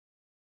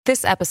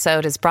This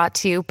episode is brought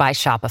to you by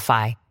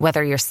Shopify.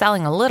 Whether you're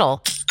selling a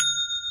little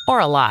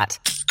or a lot,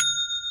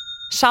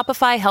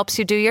 Shopify helps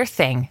you do your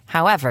thing,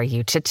 however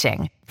you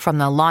cha-ching. From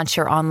the launch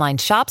your online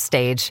shop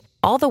stage,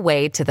 all the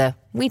way to the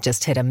we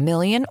just hit 1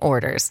 million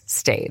orders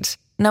stage.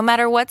 No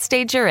matter what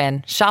stage you're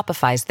in,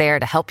 Shopify's there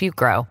to help you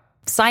grow.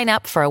 Sign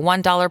up for a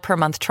 $1 per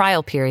month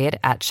trial period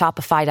at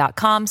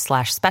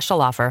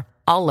shopify.com/special offer,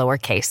 all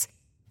lowercase.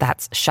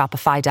 That's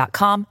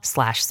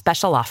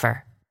shopify.com/special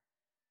offer.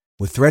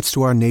 With threats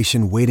to our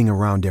nation waiting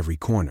around every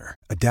corner,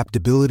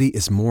 adaptability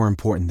is more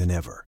important than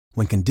ever.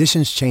 When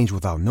conditions change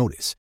without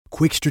notice,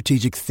 quick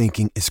strategic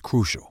thinking is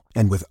crucial.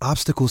 And with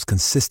obstacles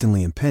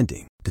consistently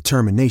impending,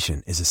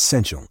 determination is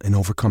essential in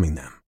overcoming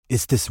them.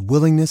 It's this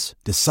willingness,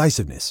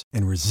 decisiveness,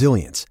 and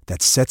resilience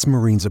that sets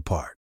Marines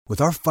apart. With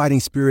our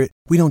fighting spirit,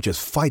 we don't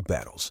just fight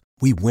battles,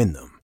 we win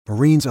them.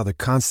 Marines are the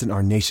constant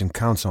our nation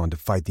counts on to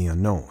fight the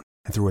unknown.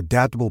 And through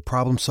adaptable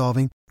problem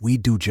solving, we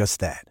do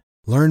just that.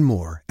 Learn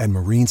more at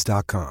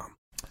marines.com.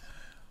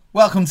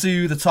 Welcome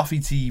to the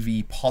Toffee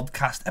TV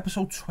Podcast,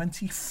 episode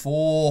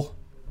 24.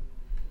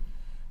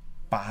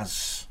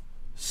 Baz,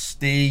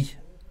 Steve,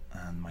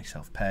 and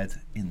myself, Ped,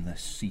 in the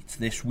seat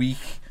this week.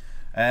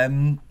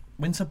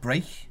 Winter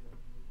break.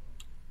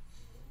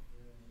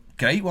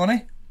 Great,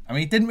 wasn't it? I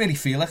mean, it didn't really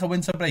feel like a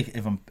winter break,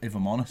 if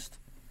I'm honest.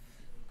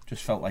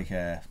 Just felt like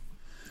a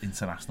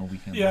international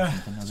weekend. Yeah.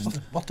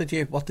 What did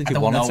you want it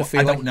to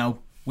feel like? I don't know.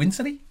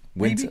 Wintery?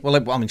 Winter. Well, I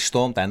mean,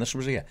 Storm Dennis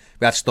was here.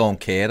 We had Storm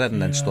Kieran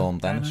and then Storm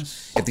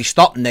Dennis. If they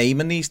stopped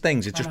naming these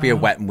things, it'd just be a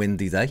wet and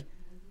windy day.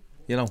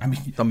 You know, I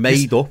mean, they're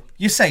made up.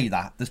 You say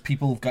that. There's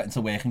people getting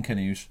to work in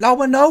canoes.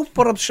 No, I know,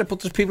 but there's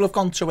people who've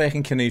gone to work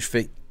in canoes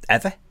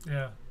forever.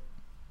 Yeah.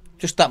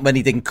 Just that when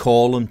he didn't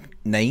call them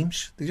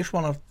names. They just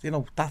want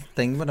to, that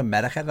thing with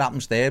America that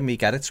happens there and we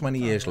get it 20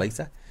 years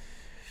later.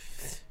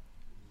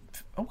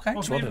 Okay.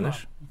 That's what it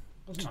is.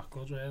 Wasn't that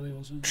good, really,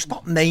 was it?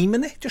 Stop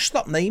naming it. Just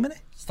stop naming it.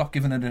 Stop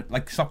giving it a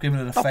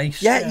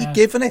face. Yeah, you're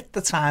giving it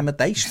the time of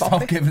day.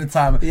 Stop giving it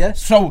time. Yeah.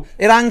 So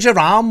it hangs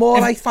around more,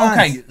 I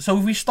find. Okay, so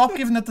if we stop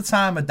giving it the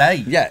time of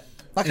day. Yeah.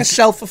 Like a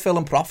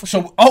self-fulfilling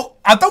prophecy. So,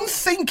 I don't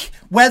think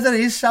weather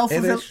is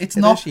self-fulfilling. It's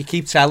not. Is. You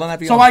keep telling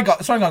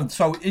everyone.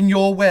 So in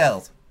your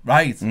world,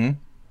 right?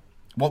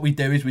 What we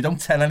do is we don't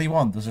tell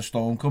anyone there's a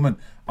storm coming,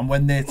 and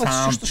when their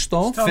town it's just a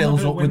storm.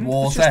 fills up with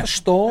water, it's just a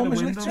storm,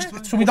 isn't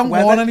it? So we don't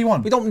warn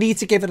anyone. We don't need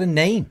to give it a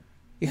name.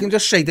 You can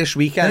just say this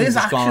weekend there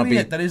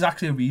is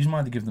actually a reason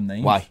why they give them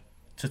names. Why?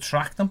 To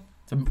track them.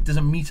 There's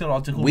a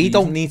meteorological We reason.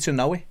 don't need to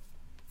know it.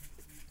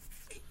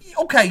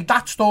 Okay,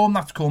 that storm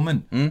that's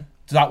coming.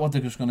 Is that what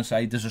they're just going to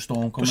say? There's a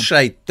storm coming. Just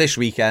say this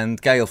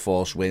weekend, gale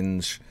force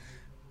winds,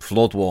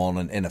 flood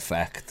warning in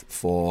effect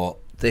for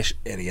this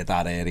area,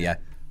 that area.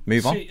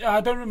 Move on. See,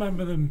 I don't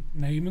remember them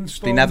naming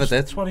storms. They never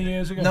did. 20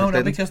 years ago. No,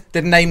 because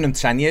didn't name them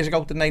 10 years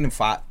ago. Didn't name them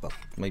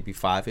maybe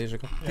 5 years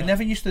ago. They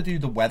never used to do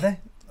the weather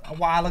a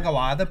while ago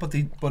either, but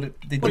they did. I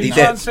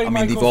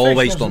mean, they've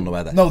always done the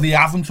weather. No, they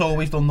haven't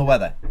always done the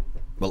weather.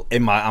 Well,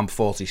 I'm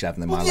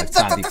 47 in my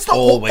lifetime. That's not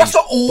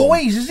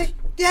always, is it?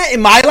 Yeah,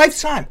 in my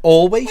lifetime,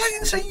 always. I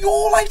didn't say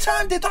your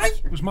lifetime, did I?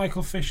 Was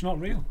Michael Fish not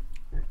real?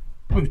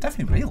 Well, it was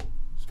definitely real.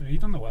 So he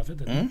done the weather,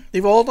 didn't he?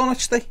 They've all done it,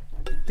 Steve.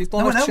 They've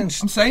done it since.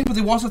 I'm saying, but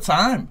there was a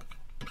time.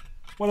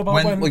 What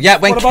about when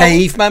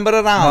cavemen were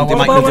around, they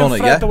might have done it,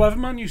 yeah? Fred the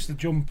Weatherman used to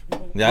jump.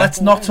 Yeah.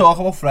 Let's not talk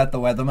about Fred the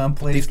Weatherman,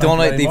 please. They've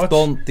done it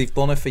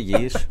for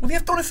years. Well,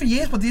 they've done it for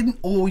years, but they didn't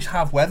always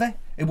have weather.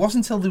 It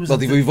wasn't until there was.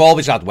 We've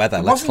always had weather.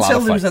 It wasn't until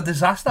there was a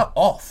disaster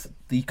off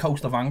the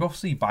coast of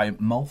Anglesey by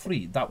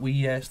Malfrey that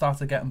we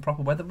started getting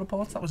proper weather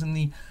reports. That was in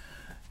the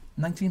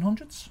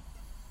 1900s.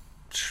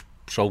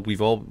 So we've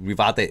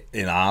had it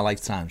in our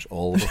lifetimes,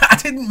 all of it. I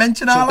didn't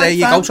mention our lifetime. There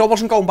you go. So I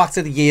wasn't going back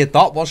to the year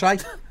dot, was I?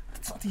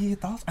 It's not the year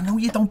dot. I know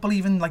you don't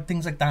believe in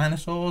things like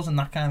dinosaurs and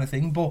that kind of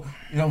thing, but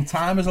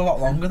time is a lot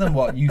longer than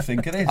what you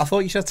think it is. I thought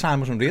you said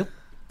time wasn't real.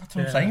 That's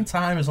what I'm saying.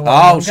 Time is a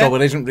lot longer. So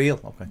it isn't real.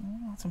 Okay.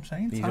 That's what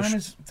I'm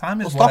saying.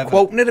 Time is. Well, stop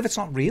quoting it if it's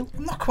not real.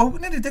 I'm not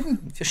quoting it. It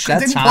didn't. Just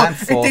said time.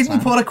 It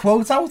didn't put a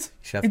quote out.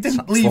 It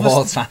didn't leave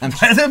us.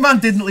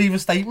 Weatherman didn't leave a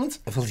statement.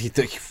 Well,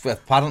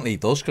 apparently he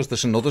does, because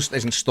there's another.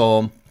 Isn't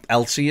Storm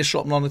Elsie or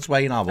something on its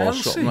way now?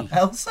 Elsie.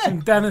 From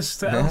Dennis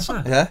to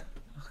Elsa. Yeah.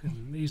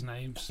 These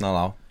names.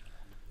 No.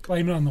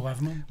 Blame it on the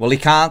weatherman. Well, he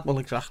can't. Well,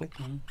 exactly.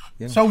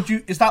 Yeah. So,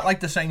 is that like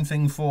the same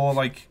thing for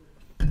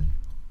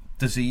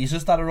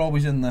diseases that are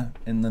always in the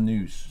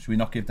news? Should we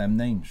not give them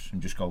names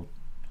and just go,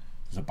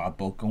 there's a bad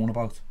bug going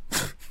about?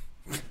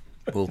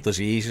 Well,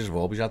 diseases have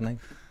always had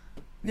names.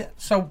 Yeah.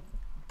 So,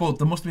 but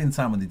there must have been a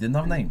time when they didn't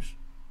have names.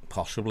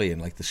 Possibly in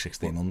the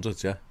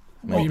 1600s. Yeah.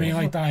 What you mean,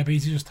 like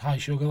diabetes, just high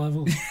sugar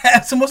levels?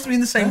 Yeah. So it must have been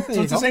the same.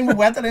 So it's the same with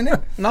weather, isn't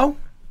it? No.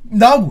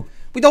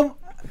 We don't.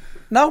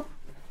 No.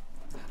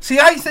 See,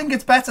 I think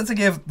it's better to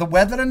give the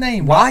weather a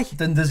name. Why?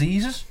 Than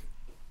diseases.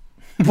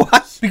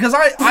 Why? Because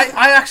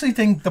I actually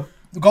think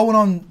going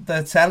on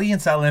the telly and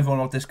telling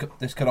everyone about this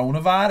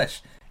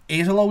coronavirus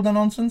is a load of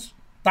nonsense.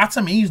 That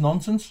to me is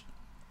nonsense.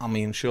 I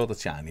mean, sure the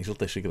Chinese will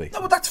disagree.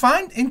 No, but that's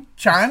fine. In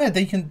China,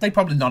 they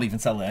probably not even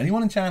tell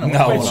anyone in China.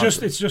 No,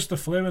 it's just the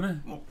flu, isn't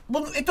it?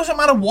 Well, it doesn't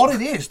matter what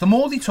it is. The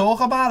more they talk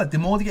about it, the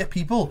more they get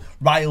people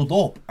riled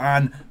up,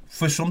 and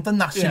for something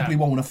that simply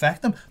won't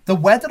affect them. The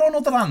weather, on the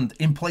other hand,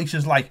 in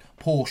places like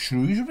poor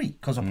Shrewsbury,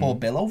 because of poor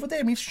Bill over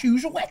there, means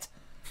shoes are wet.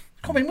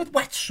 Come in with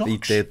wet socks. He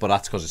did, but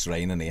that's because it's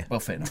raining here. Well,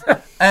 fair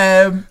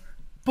enough.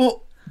 But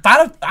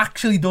that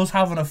actually does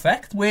have an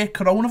effect where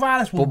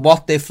coronavirus will... But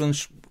what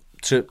difference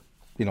to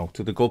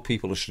the good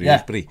people of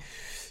Shrewsbury,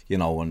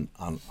 and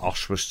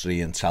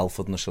Oswestry and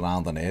Telford and the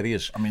surrounding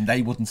areas? I mean,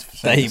 they wouldn't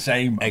say the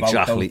same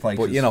about those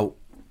places. But,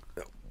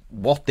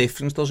 what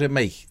difference does it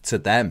make to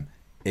them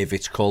if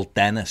it's called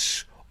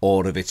Dennis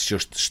or if it's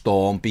just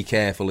storm, be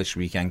careful this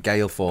weekend,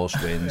 gale force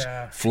winds,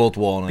 flood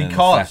warning?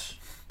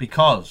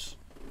 Because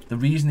the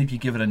reason if you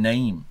give it a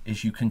name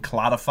is you can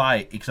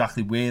clarify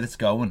exactly where it's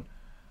going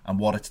and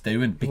what it's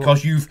doing,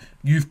 because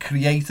you've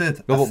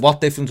created... No, but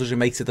what difference does it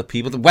make to the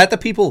people? The weather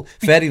people,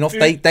 fair enough,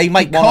 they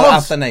might want to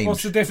have the names.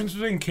 What's the difference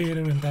between Kira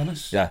and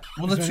Dennis? Yeah.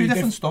 Well, they're two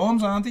different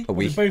storms, aren't they? A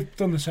week. They've both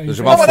done the same There's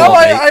thing.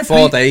 about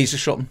 4 days or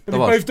something. But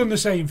they've both done the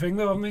same thing,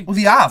 though, haven't they? Well,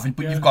 they have,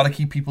 but you've got to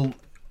keep people...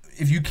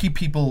 If you keep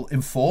people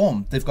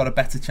informed, they've got a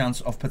better chance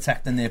of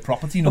protecting their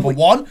property. Number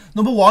one,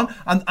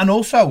 and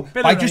also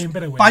by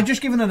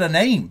just giving it a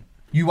name,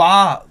 you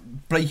are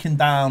breaking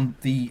down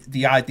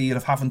the idea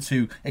of having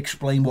to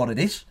explain what it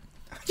is.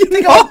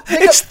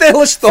 It's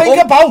still a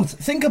storm.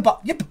 Think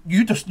about.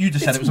 You just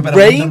said it was a bit of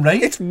wind and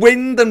rain. It's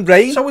wind and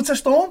rain. So it's a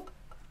storm.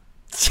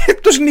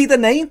 It doesn't need a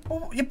name.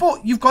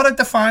 But you've got to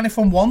define it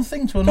from one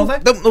thing to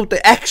another. No,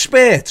 the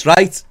experts,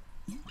 right?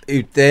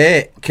 Who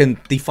there can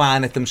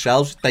define it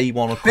themselves. They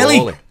want to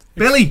call it.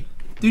 Billy,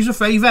 do us a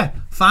favour.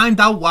 Find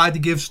out why they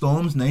give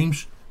storms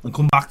names and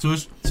come back to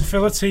us. To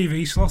fill a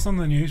TV slot on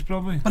the news,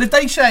 probably. But if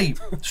they say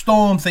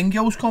storm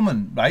thingo's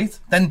coming, right,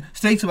 then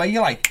straight away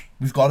you're like,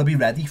 we've got to be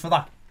ready for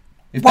that.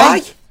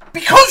 Why?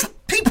 Because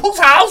people's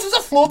houses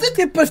are flooded.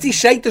 Yeah, but if they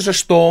say there's a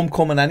storm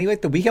coming anyway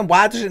the weekend,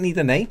 why does it need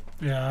a name?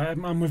 Yeah,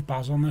 I'm with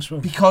Baz on this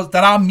one. Because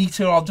there are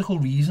meteorological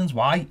reasons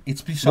why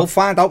it's so. We'll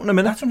find out in a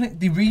minute. That's something.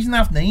 The reason they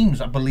have names,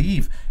 I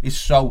believe, is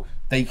so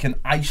they can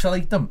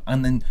isolate them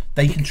and then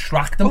they can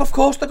track them. Well, of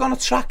course they're going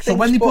to track them. So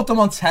when they put them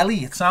on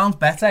telly, it sounds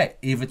better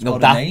if it's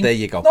got a name. There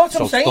you go. No, that's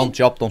what I'm saying. Done,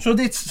 job done. So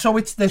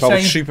it's they're so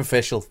saying it's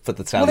superficial for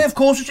the telly. Well, of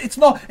course it's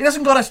not. It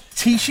hasn't got a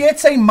T-shirt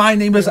saying my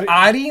name is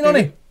Irene on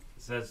it.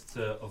 Says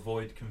to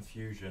avoid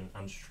confusion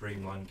and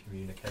streamline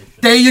communication.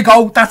 There you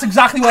go. That's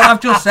exactly what I've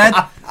just said.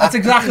 That's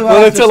exactly what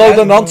I've just said. Well, it's a load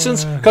of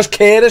nonsense because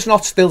Kira's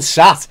not still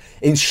sat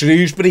in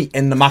Shrewsbury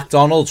in the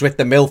McDonald's with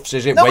the MILFs,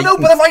 is it? No,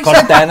 but if I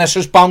said Dennis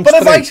has bounced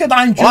But if I said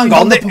I'm joined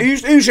on the...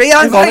 Who's he?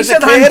 Hang on, is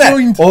it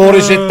Kira? Or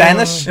is it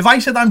Dennis? If I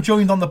said I'm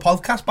joined on the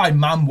podcast by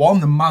Man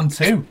 1 and Man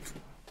 2,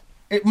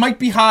 it might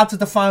be hard to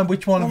define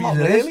which one of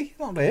you it is.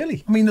 Not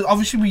really. I mean,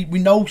 obviously we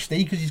know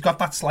Steve because he's got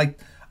that slight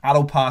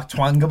Arrow Park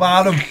twang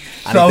about him.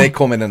 And he did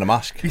come in a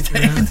mask. He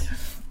did.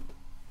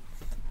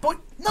 But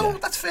no,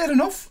 that's fair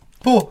enough.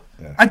 But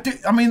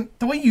I mean,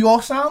 the way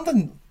you're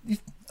sounding,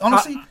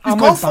 honestly, you've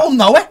gone full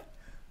Noah.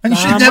 And you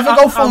should never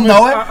go full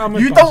Noah.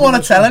 You don't want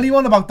to tell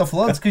anyone about the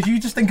floods because you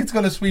just think it's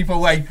going to sweep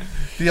away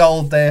the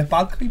old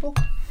bad people.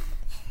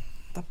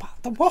 The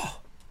what?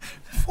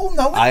 Full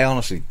Noah. I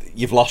honestly,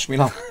 you've lost me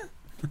now.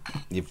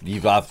 It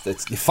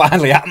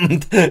finally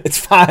happened. It's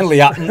finally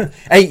happened.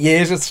 8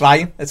 years of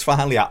trying. It's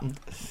finally happened.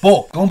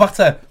 But going back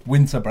to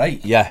winter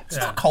break, it's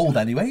not cold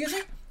anyway, is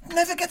it? It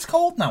never gets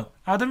cold now.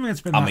 I don't think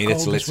it's been. I mean,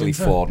 it's literally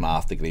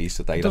 4.5 degrees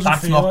today.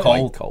 That's not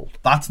cold.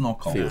 That's not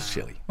cold. Feels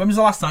chilly. When was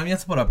the last time you had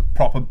to put a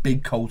proper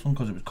big coat on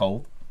because it was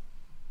cold?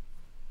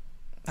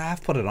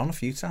 I've put it on a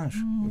few times.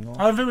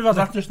 I don't think we've had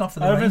that. Just not for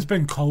the I don't rain? think it's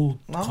been cold.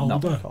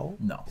 Colder.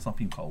 No, it's not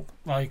been cold.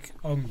 Like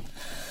But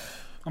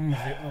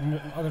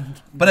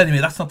anyway,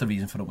 that's not the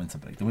reason for the winter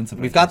break. The winter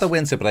break. We've got the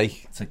winter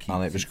break,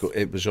 and it was good.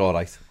 It was all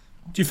right.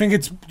 Do you think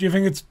it's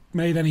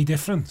made any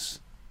difference?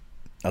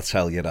 I'll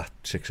tell you at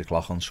 6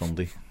 o'clock on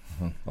Sunday,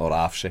 or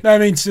half 6. No, I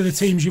mean to the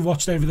teams you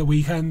watched over the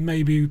weekend,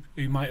 maybe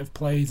who might have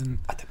played. And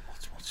I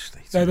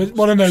didn't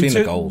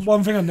watch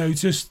one thing I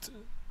noticed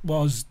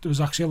was there was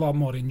actually a lot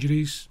more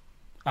injuries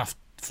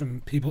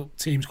from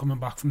teams coming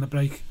back from the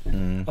break.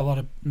 A lot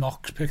of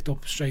knocks picked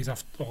up straight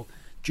after,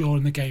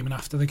 during the game and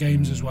after the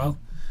games as well.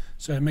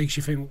 So it makes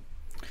you think.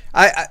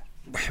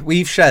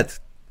 We've said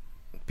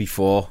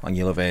before, and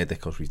you'll have heard it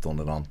because we've done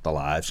it on the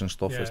lives and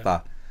stuff, is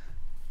that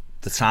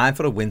the time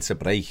for a winter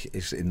break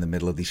is in the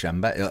middle of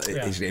December.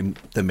 It's in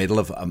the middle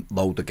of a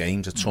load of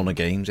games, a ton of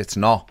games. It's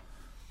not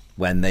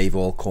when they've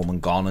all come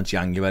and gone and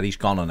January's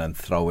gone and then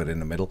throw it in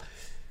the middle.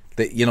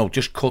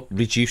 Just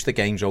reduce the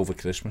games over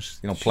Christmas.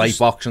 Play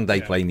Boxing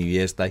Day, play New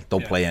Year's Day.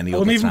 Don't play any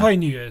other time. I wouldn't even play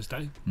New Year's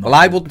Day. Well,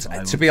 I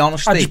wouldn't. To be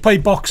honest, I'd just play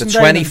Boxing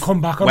Day and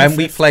come back on when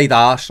we played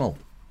Arsenal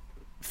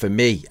for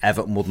me,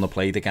 Everton wouldn't have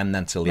played again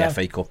then till the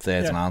FA Cup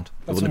third round.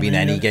 There wouldn't have been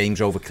any games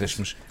over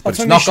Christmas. But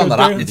it's not going to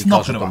happen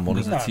because of the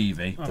money. The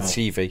TV. The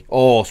TV.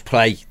 Or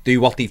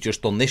do what they've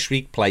just done this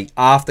week, play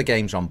half the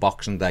games on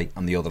Boxing Day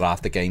and the other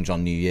half the games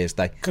on New Year's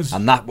Day.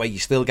 And that way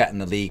you're still getting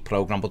the league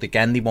programme, but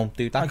again, they won't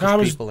do that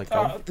because people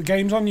the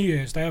games on New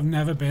Year's Day have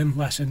never been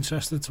less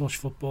interested to watch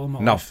football in my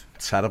life. No,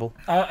 terrible.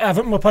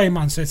 Everton were playing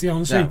Man City,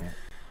 honestly.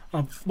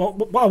 I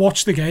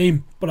watched the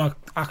game, but I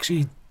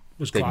actually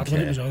was glad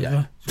when it was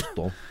over.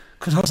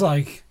 Because I was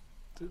like,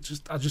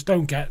 I just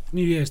don't get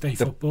New Year's Day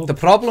football. The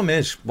problem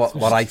is,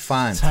 what I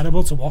find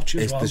terrible to watch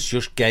as well. There's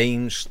just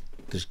games,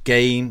 there's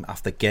game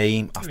after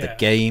game after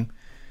game.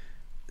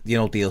 You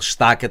know, they'll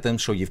stagger them,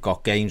 so you've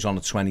got games on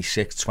the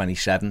 26th,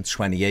 27th,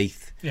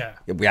 28th. Yeah.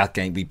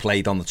 We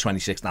played on the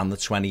 26th and the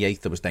 28th.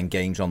 There was then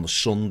games on the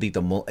Sunday,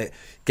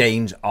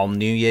 games on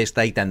New Year's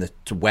Day, then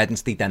the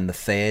Wednesday, then the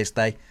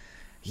Thursday.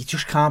 You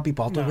just can't be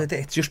bothered with it.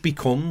 It just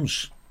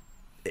becomes...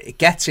 It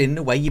gets in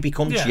the way. You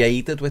become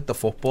jaded with the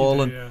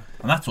football, and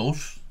that's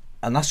us.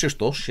 And that's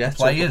just us. Yeah, the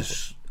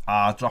players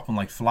are dropping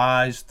like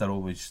flies. They are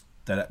always.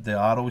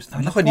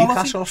 And look at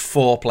Newcastle, has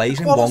 4 plays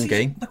in one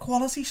game. The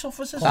quality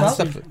suffers as well.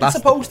 It's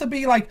supposed to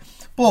be like,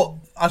 but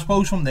I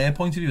suppose from their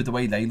point of view, the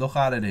way they look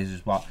at it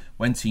is what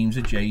when teams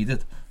are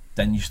jaded,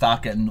 then you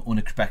start getting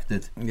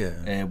unexpected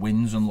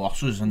wins and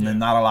losses, and then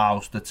that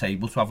allows the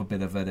table to have a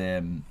bit of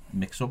a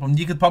mix up. And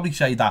you could probably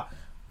say that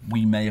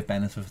we may have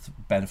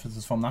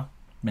benefited from that.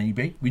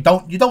 Maybe you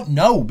don't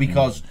know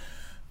because,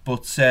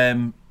 but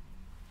I've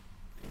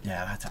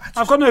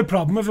got no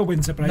problem with a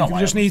winter break.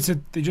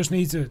 They just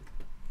need to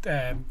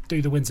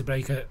do the winter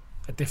break at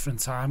a different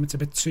time. It's a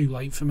bit too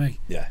late for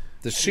me. Yeah,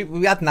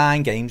 we had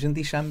 9 games in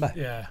December.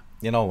 Yeah,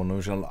 you know, and there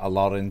was a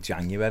lot in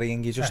January,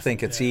 and you just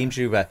think of teams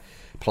who were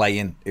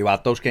playing, who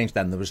had those games.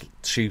 Then there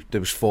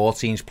was 4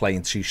 teams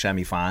playing 2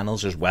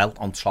 semi-finals as well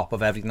on top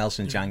of everything else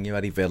in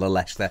January. Villa,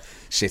 Leicester,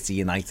 City,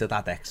 United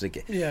had extra.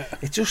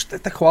 It's just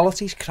that the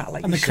quality's crap.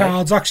 Like and the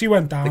crowds actually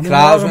went down. The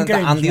crowds went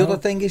down, and the other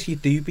thing is you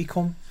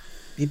become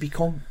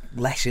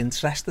less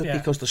interested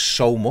because there's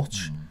so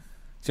much.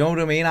 Do you know what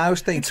I mean? I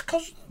always think it's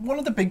because one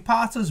of the big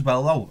parts as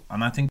well, though,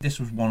 and I think this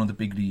was one of the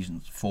big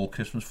reasons for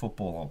Christmas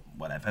football or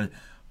whatever.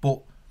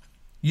 But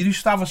you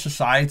used to have a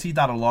society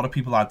that a lot of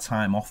people had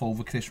time off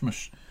over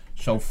Christmas,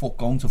 so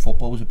going to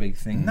football was a big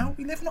thing. Now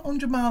we live in a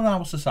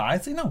 100-mile-an-hour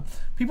society. Now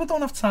people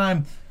don't have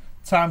time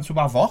to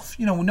have off.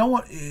 You know, we know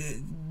what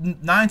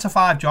 9 to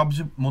 5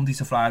 jobs Monday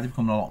to Friday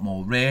becoming a lot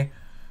more rare.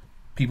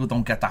 People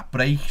don't get that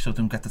break, so they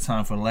don't get the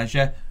time for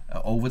leisure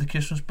over the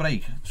Christmas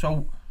break.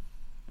 So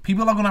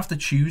people are going to have to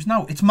choose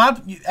now. It's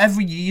mad.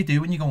 Every year you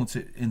do when you go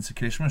into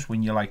Christmas,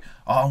 when you're like,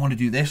 oh, I'm going to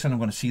do this and I'm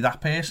going to see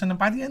that person. And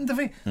by the end of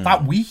it,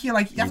 that week, you're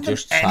like, you haven't done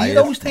any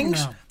of those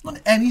things. Not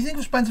anything.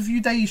 I've spent a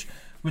few days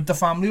with the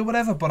family or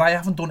whatever, but I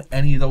haven't done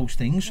any of those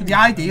things. So the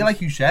idea,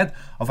 like you said,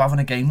 of having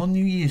a game on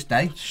New Year's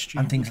Day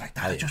and things like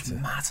that are just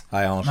mad.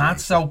 Mad.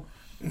 So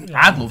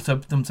I'd love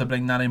them to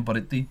bring that in,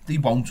 but they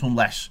won't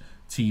unless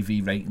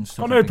TV ratings.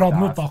 Got no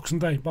problem with Boxing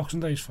Day.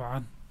 Boxing Day's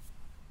fine.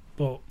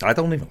 But I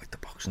don't even like the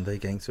Boxing Day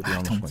game, to be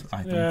honest with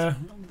you.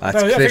 I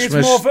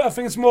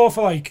think it's more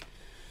for like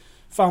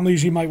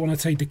families who might want to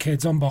take the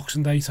kids on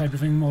Boxing Day type of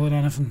thing more than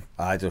anything.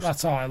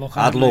 That's how I look at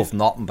it. I'd love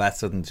nothing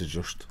better than to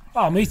just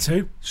me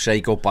too.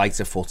 Say goodbye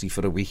to footy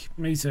for a week.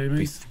 Me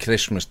too,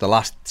 Christmas, the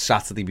last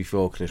Saturday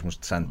before Christmas,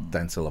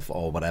 then till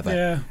or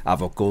whatever.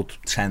 Have a good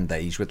 10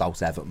 days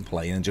without Everton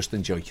playing and just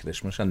enjoy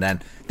Christmas, and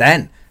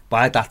then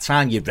by that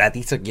time you're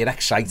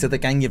excited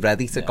again, you're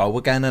ready to go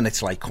again, and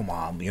it's like, come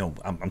on, you know,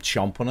 I'm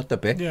chomping at the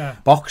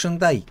bit. Boxing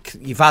Day,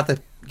 you've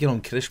had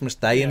Christmas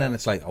Day, and then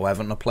it's like,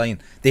 Everton are playing.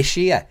 This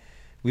year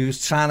we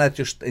was trying to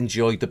just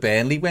enjoy the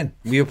Burnley win.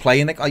 We were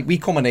playing like we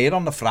coming here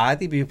on the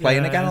Friday, we were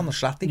playing again on the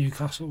Saturday.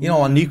 Newcastle,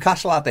 and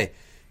Newcastle had it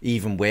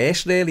even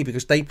worse really,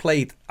 because they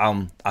played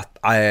at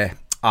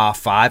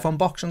R5 on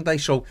Boxing Day,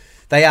 so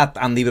they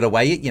were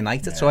away at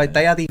United, so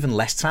they had even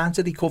less time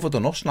to recover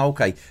than us. Now,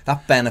 okay,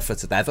 that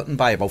benefited Everton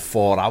by about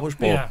 4 hours,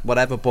 but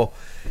whatever. But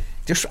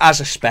just as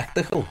a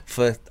spectacle,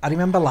 I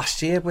remember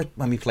last year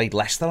when we played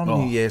Leicester on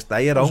New Year's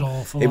Day at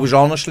home. It was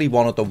honestly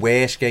one of the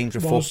worst games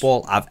of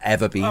football I've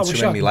ever been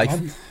to in my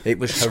life. It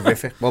was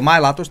horrific. Well, my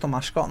lad was the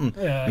mascot, and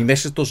my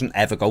missus doesn't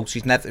ever go.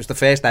 It was the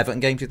first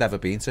Everton game she'd ever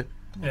been to.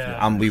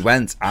 And we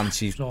went, and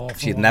she'd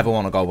never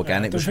want to go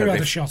again. It was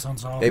horrific.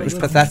 It was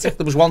pathetic.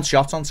 There was one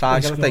shot on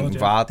target, I think, and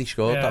Vardy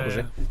scored. That was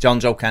it. John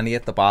Joe Kenny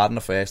at the bar in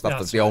the first. That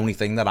was the only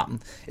thing that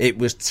happened. It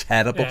was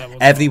terrible.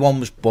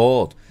 Everyone was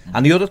bored.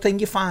 And the other thing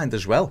you find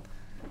as well,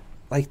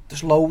 like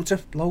there's loads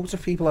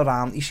of people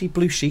around. You see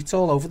blue sheets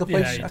all over the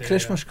place at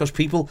Christmas because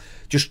people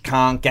just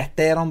can't get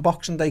there on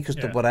Boxing Day because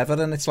of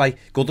whatever. And it's like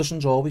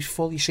Goodison's always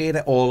full. You see it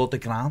at all of the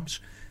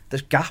grounds.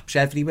 There's gaps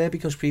everywhere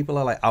because people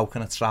are like, how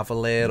can I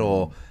travel there?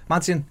 Or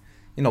imagine,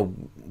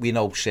 we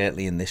know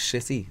certainly in this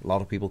city, a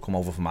lot of people come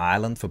over from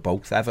Ireland for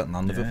both Everton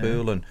and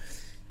Liverpool, and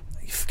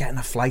getting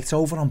a flight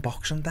over on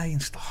Boxing Day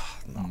and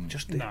stuff.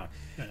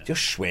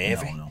 Just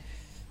swerve it.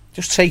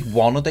 Just take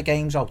one of the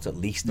games out at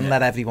least and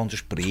let everyone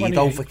just breathe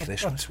over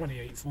Christmas.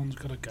 28th one's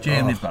got to go.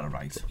 Germany's got it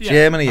right.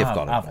 Germany have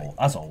got it right.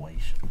 As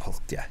always. Well,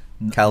 yeah.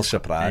 Kel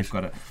surprise. They've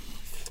got it.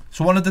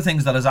 So one of the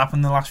things that has happened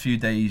in the last few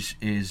days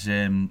is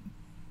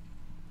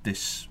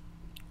this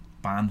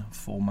ban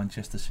for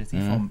Manchester City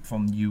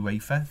from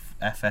UEFA,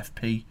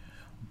 FFP,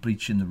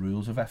 breaching the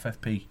rules of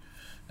FFP.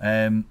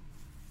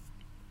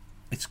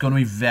 It's going to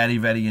be very,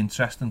 very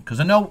interesting because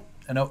I know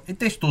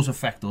this does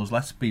affect us.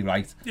 Let's be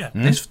right. Yeah.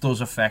 This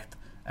does affect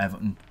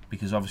Everton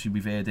because obviously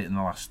we've heard it in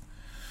the last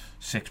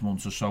 6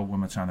 months or so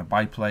when we're trying to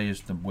buy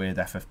players. The word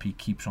FFP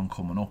keeps on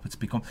coming up. It's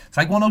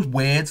like one of those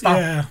words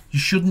that you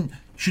shouldn't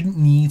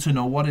need to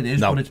know what it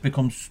is, but it's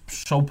become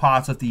so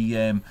part of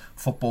the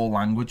football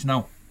language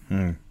now.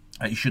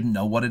 You shouldn't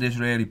know what it is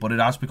really, but it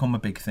has become a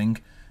big thing.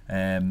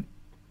 And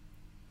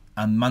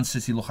Man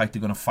City look like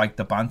they're going to fight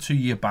the ban.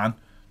 2-year ban.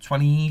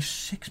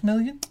 26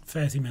 million?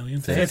 30 million.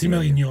 30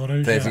 million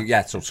euros. 30,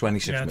 yeah, so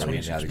 26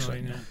 million. 26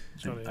 million.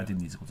 I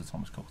didn't need to go to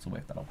Thomas Cook to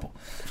work that out, but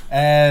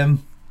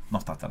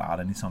not that there are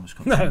any Thomas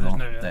Cooks.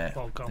 They've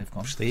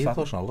gone. Steve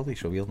was on holiday,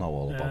 so he'll know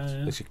all about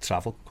it. It's a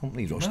travel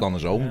company just on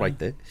his own right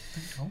there.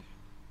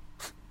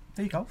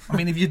 There you go. I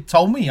mean, if you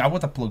told me, I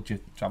would have plugged your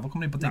travel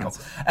company, but there you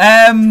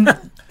go.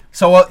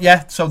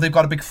 So they've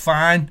got a big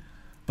fine,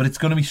 but it's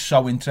going to be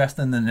so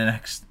interesting in the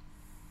next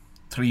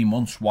 3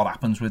 months what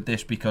happens with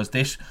this, because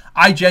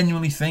I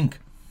genuinely think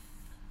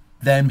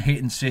them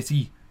hitting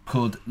City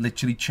could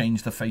literally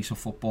change the face of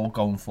football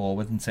going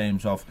forward in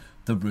terms of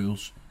the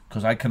rules,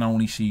 because I can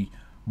only see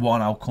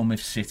one outcome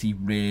if City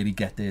really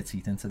get their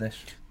teeth into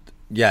this.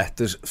 Yeah,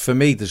 for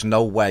me, there's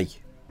no way.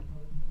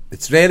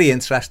 It's really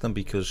interesting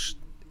because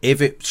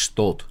if it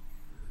stood,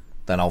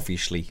 then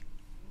obviously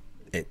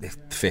if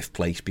fifth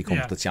place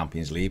becomes the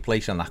Champions League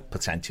place, and that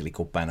potentially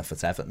could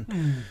benefit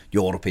Everton.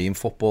 European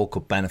football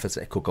could benefit.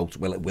 It could go to,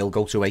 well, it will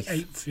go to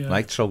eighth,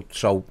 right?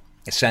 So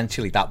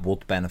essentially that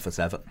would benefit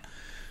Everton.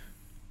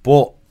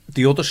 But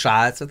the other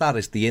side to that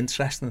is, the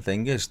interesting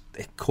thing is,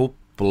 it could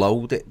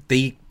blow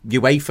the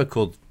UEFA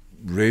could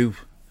rue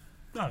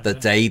the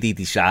day they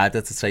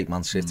decided to take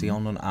Man City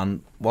on,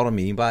 and what I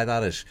mean by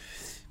that is,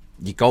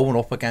 you're going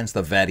up against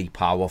a very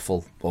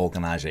powerful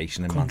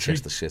organisation in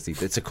Manchester City.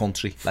 It's a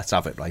country, let's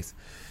have it right.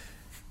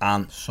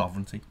 And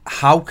sovereignty.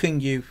 How can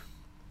you...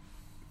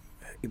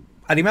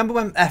 I remember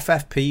when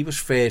FFP was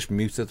first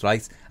muted,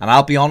 right? And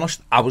I'll be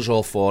honest, I was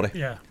all for it.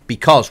 Yeah.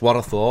 Because what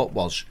I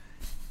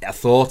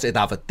thought it'd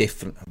have a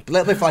different... A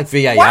little bit like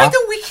VAR. Why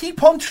do we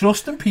keep on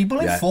trusting people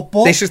in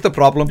football? This is the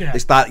problem.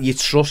 Is that you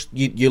trust...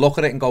 You look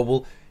at it and go,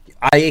 well,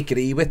 I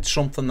agree with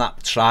something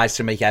that tries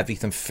to make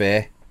everything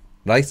fair,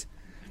 right?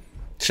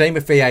 Same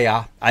with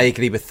VAR. I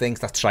agree with things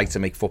that try to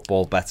make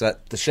football better.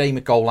 The same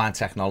with goal line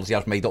technology. I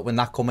was made up when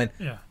that come in.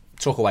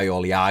 Took away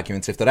all the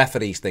arguments. If the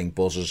referee's thing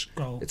buzzes,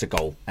 it's a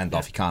goal. End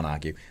off. You can't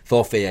argue.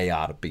 Thought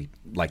VAR would be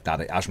like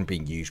that. It hasn't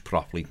been used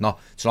properly. No,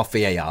 it's not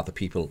VAR. The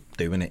people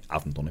doing it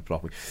haven't done it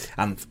properly.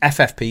 And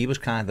FFP was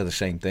kind of the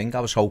same thing. I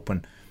was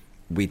hoping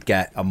we'd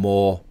get a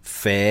more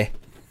fair...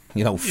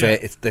 fair.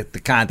 It's the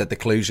kind of the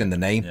clues in the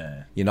name.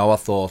 I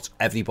thought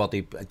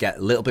everybody get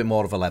a little bit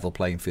more of a level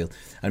playing field.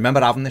 I remember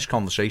having this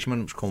conversation when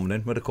it was coming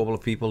in with a couple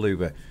of people who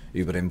were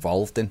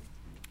involved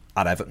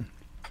at Everton,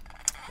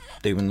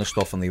 doing the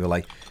stuff, and they were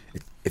like,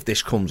 if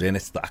this comes in,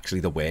 it's actually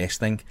the worst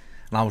thing.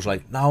 And I was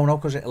like, no,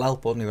 because it'll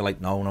help. And they were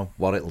like, no,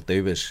 what it'll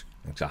do is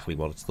exactly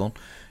what it's done,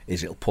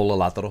 is it'll pull the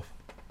ladder up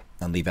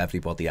and leave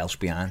everybody else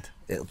behind.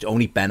 It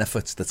only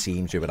benefits the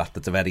teams who are at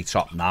the very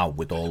top now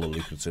with all the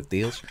lucrative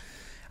deals.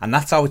 And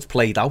that's how it's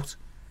played out.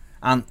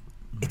 And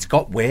it's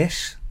got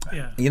worse.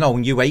 And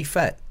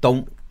UEFA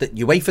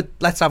UEFA,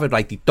 let's have it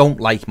right, they don't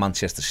like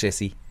Manchester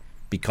City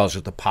because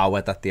of the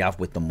power that they have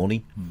with the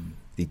money.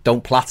 They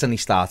don't... Platini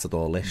started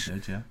all this.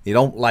 They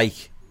don't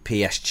like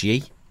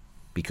PSG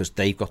because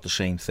they've got the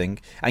same thing.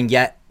 And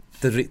yet,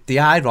 the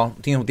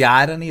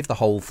irony of the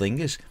whole thing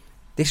is,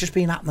 this has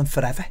been happening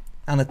forever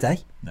and a day.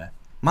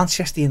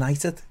 Manchester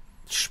United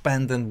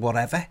spending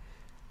whatever...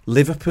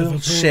 Liverpool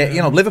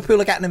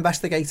are getting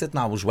investigated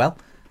now as well.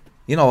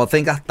 I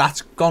think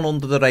that's gone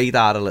under the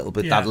radar a little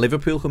bit. That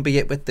Liverpool can be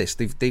hit with this.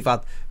 They've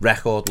had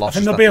record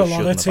losses. I think there'll be a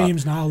lot of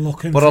teams now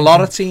looking. But a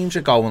lot of teams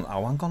are going,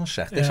 oh, hang on a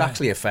sec, this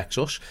actually affects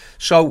us.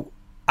 So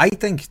I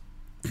think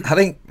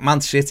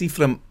Man City,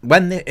 from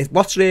when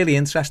what's really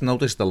interesting,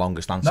 this is the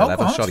longest answer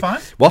ever. Sorry.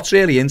 Fine. What's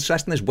really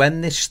interesting is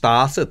when this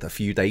started a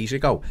few days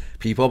ago,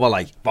 people were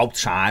like, about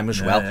time as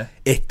well.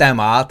 Hit them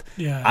hard.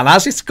 And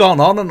as it's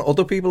gone on, and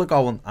other people are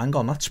going, hang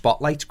on, that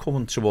spotlight's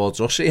coming towards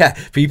us.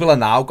 People are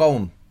now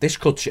going, this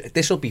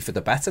will be for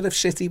the better if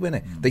City win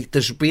it.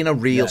 There's been a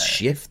real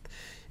shift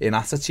in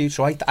attitude.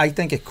 So I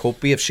think it could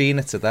be. I've seen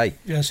it today.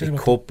 It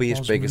could be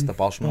as big as the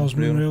Bosman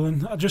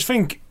ruling. I just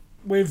think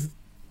with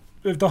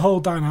the whole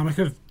dynamic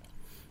of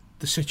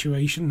the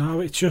situation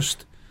now, it's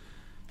just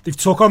they've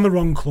took on the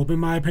wrong club, in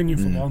my opinion,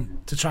 for one,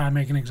 to try and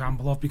make an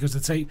example of, because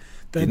they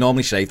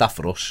normally save that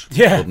for us,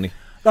 wouldn't they?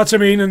 That's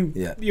what I mean. And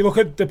you look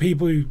at the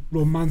people who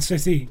run Man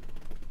City,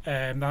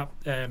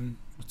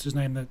 what's his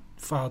name, the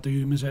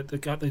Fardoom, is it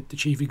the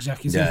chief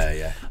executive?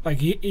 Yeah. Like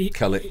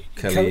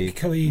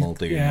Kelly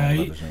Muldoon.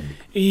 Yeah,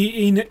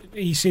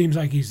 he seems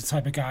like he's the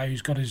type of guy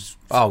who's got his.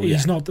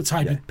 He's not the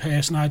type of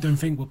person I don't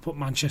think would put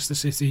Manchester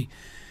City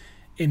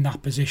in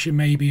that position,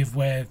 maybe of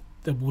where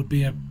there would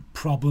be a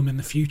problem in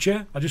the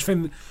future. I just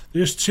think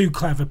there's two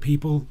clever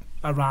people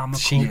around the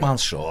club. Man,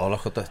 sure.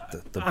 Look at the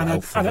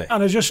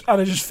and I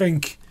just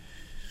think,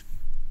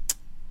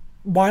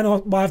 why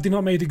not? Why have they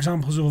not made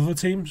examples of other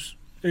teams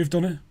who've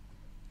done it?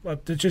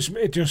 But it just.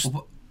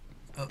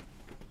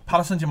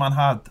 Paris Saint-Germain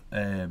had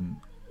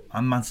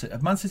and Man City.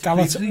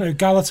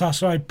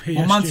 Galatasaray,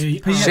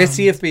 PSG.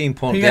 City have been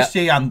put.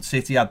 PSG and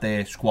City had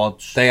their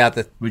squads. They had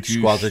the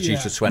squad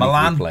reduced to 23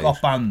 Milan players.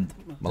 got banned.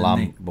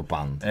 Milan were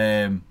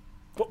banned.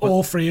 But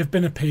all three have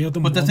been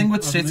appealed. But the thing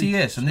with City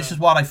is, and this is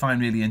what I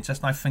find really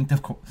interesting, I think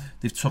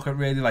they've took it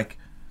really like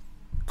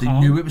they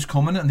knew it was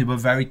coming and they were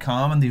very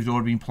calm and they've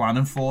already been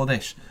planning for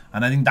this.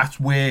 And I think that's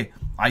where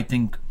I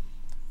think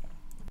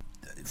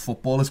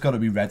football has got to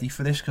be ready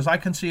for this, because I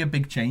can see a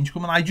big change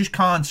coming. I just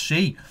can't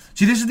see.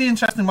 See, this is the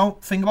interesting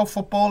thing about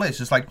football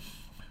is, it's like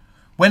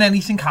when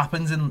anything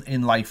happens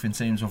in life in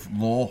terms of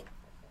law,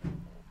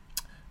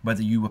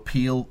 whether you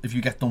appeal, if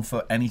you get done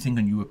for anything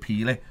and you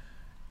appeal it,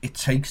 it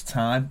takes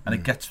time and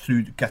it gets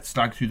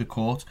dragged through the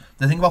courts.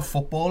 The thing about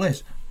football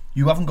is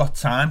you haven't got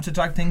time to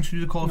drag things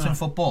through the courts in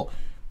football,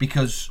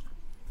 because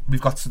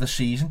we've got to the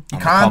season. The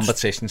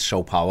competition's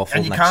so powerful,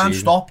 and you can't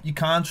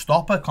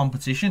stop a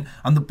competition.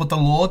 But the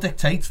law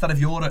dictates that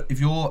if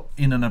you're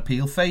in an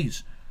appeal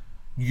phase,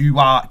 you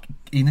are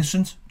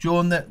innocent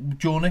during the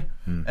journey.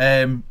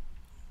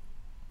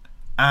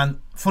 And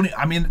funny,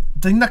 I mean,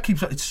 the thing that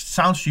keeps it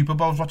sounds stupid,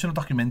 but I was watching a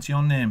documentary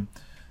on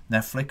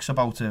Netflix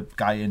about a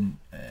guy in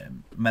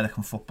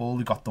American football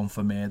who got done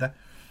for murder.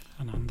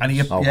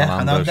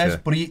 Hernandez.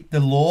 But the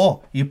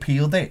law, he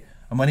appealed it,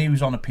 and when he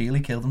was on appeal,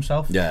 he killed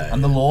himself.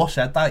 The law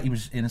said that he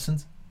was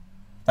innocent.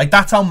 Like,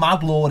 that's how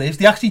mad law is.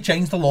 They actually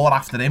changed the law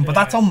after him, but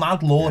that's how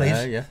mad law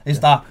is.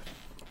 That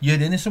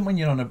you're innocent when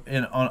you're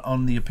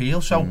on the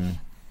appeal. So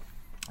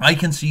I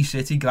can see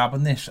City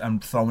grabbing this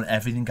and throwing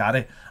everything at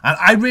it, and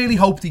I really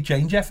hope they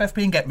change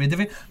FFP and get rid of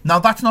it. Now,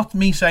 that's not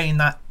me saying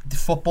that the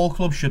football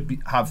clubs should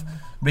have.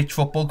 Rich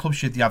football clubs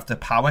should have the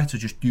power to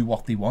just do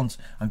what they want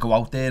and go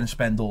out there and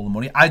spend all the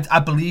money. I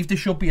believe there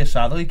should be a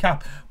salary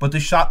cap, but the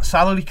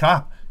salary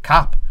cap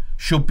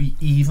should be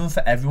even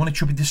for everyone. It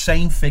should be the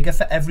same figure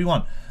for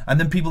everyone.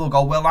 And then people will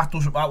go, well, that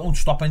won't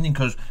stop anything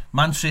because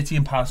Man City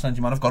and Paris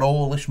Saint-Germain have got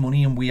all this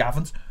money and we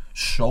haven't.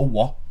 So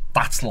what?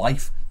 That's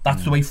life.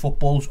 That's the way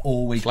football's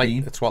always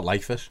been. It's what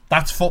life is.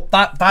 That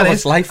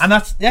is life. And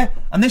that's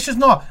and this is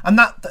not. And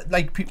that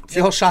like people. If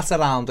you're sat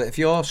around,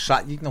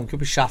 you could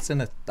be sat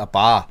in a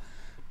bar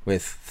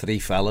with three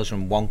fellas,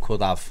 and one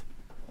could have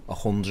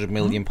 £100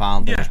 million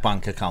in his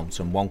bank account,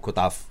 and one could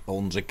have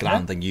 100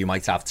 grand, and you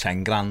might have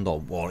 10 grand,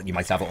 or you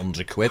might have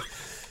 100 quid.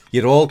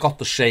 You've all got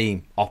the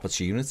same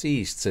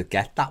opportunities to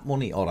get that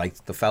money. All right,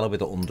 the fella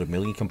with 100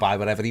 million can buy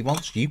whatever he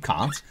wants. You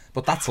can't,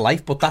 but that's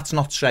life. But that's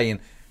not saying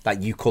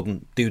that you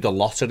couldn't do the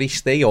lottery,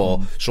 Steve,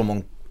 or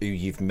someone who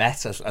you've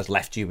met has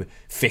left you with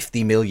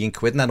 50 million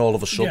quid, and then all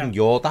of a sudden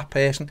you're that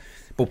person.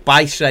 But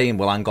by saying,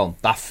 well, hang on,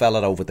 that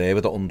fella over there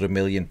with 100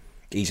 million,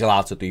 he's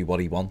allowed to do what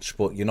he wants,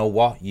 but you know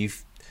what?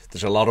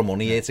 There's a lot of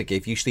money here to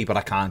give you, Steve, but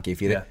I can't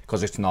give you it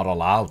because it's not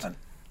allowed.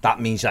 That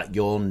means that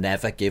you're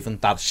never given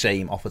that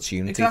same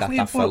opportunity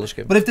that fella's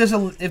given. But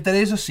if there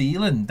is a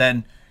ceiling,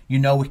 then you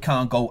know it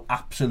can't go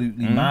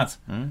absolutely mad.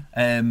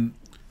 And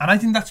I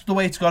think that's the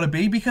way it's got to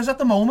be, because at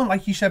the moment,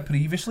 like you said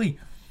previously,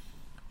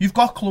 you've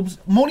got clubs.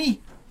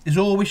 Money there's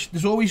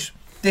always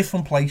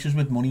different places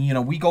with money. You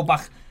know, we go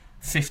back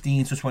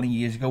 15 to 20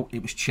 years ago,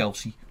 it was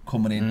Chelsea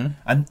coming in,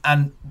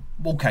 and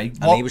okay,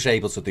 and he was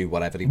able to do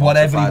whatever he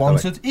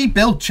wanted. He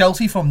built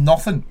Chelsea from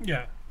nothing,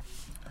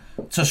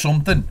 to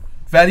something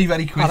very,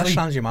 very quickly. Paris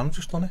Saint-Germain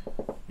just done it.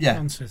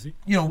 And City.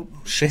 You know,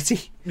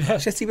 City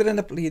were in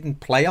the bleeding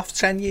playoff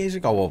 10 years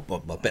ago, or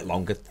a bit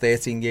longer,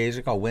 13 years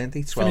ago, weren't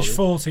they? 12 Finished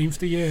 14th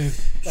the year.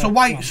 So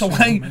why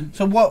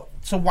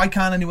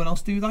can't anyone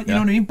else do that? You know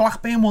what I mean?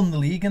 Blackburn won the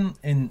league in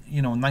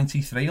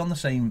 93 on the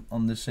same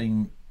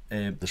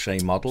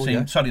model.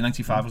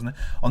 95 wasn't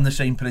it? On the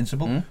same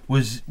principle.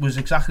 Was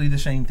exactly the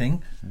same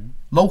thing.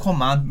 Local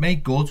man,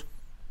 made good,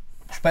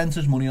 spent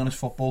his money on his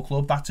football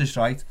club. That's his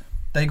right.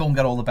 They go and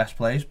get all the best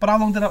players. But how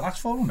long did it last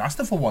for? It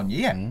lasted for 1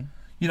 year.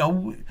 You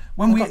know,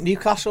 when we got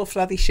Newcastle,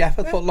 Freddie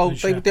Shepherd, but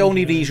the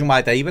only reason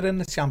why they were in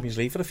the Champions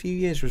League for a few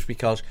years was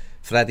because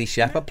Freddie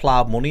Shepherd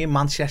ploughed money in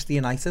Manchester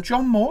United.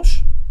 John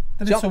Morse.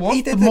 He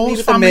did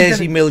the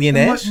Mersey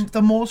millionaires.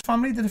 The Morse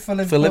family did it for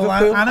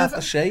Liverpool. And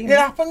the same.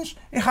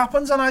 It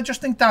happens, and I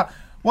just think that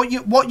what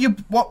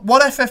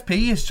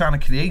FFP is trying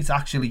to create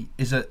actually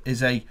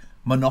is a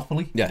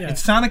monopoly.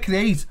 It's trying to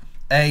create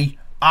a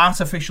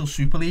artificial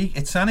Super League.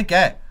 It's trying to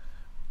get.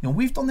 You know,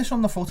 we've done this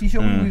on the footy show.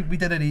 We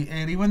did it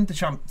early when the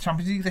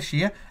Champions League this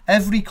year.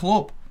 Every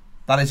club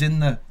that is in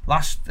the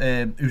last,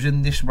 who's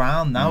in this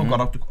round now,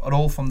 are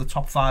all from the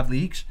top 5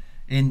 leagues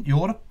in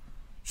Europe.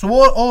 So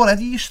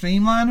already you're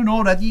streamlining,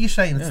 already you're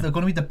saying they're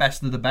going to be the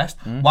best of the best.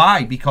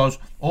 Why? Because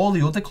all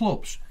the other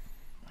clubs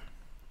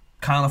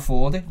can't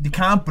afford it. They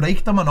can't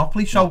break the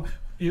monopoly. So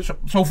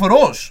for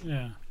us,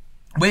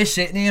 we're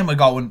sitting here and we're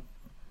going,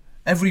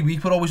 every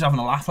week we're always having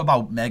a laugh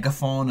about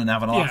Megaphone and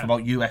having a laugh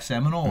about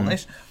USM and all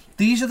this.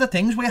 These are the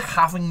things we're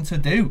having to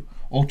do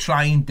or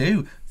try and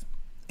do,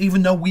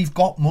 even though we've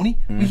got money.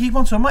 We keep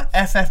on talking about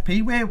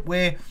FFP,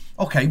 where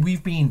okay,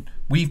 we've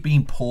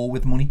been poor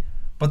with money,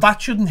 but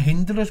that shouldn't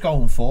hinder us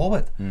going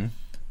forward.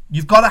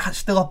 You've got to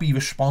still be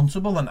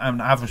responsible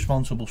and have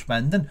responsible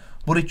spending,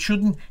 but it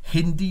shouldn't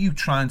hinder you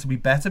trying to be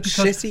better.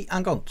 Because City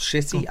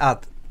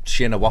had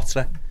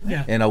Shinawatra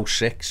in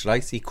 06,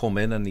 right? He come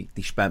in and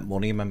he spent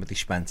money. Remember, they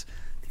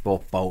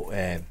bought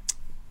Boyan,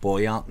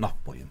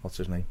 what's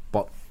his name?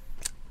 But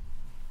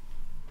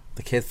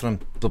the kid from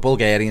the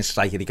Bulgarian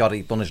striker, he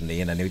done his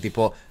knee, and anyway, they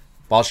bought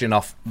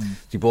Bozyanov,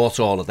 they bought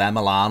all of them,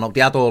 Milano, they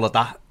had all of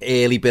that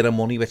early bit of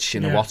money with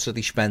Shinawatra.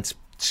 They spent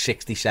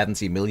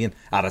 60-70 million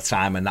at a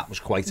time, and that was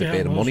quite a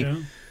bit of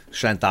money.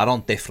 Spent that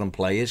on different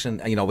players, and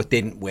it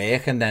didn't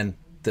work, and then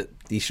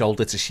he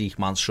sold it to Sheikh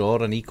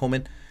Mansour, and he come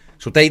in.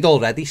 So they'd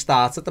already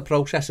started the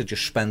process of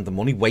just spending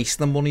money,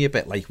 wasting money a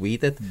bit like we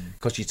did,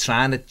 because you're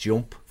trying to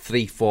jump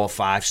 3, 4,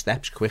 5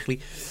 steps quickly.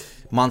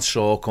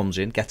 Mansour comes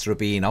in, gets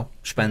Rubino,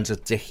 spends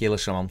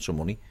ridiculous amounts of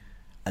money,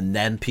 and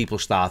then people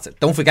start.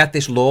 Don't forget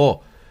this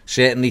law.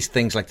 Certainly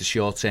things like the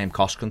short-term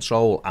cost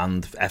control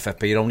and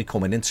FFP are only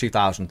coming in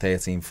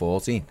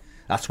 2013-14.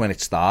 That's when it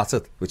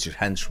started, which is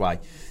hence why,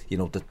 the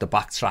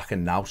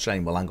backtracking now,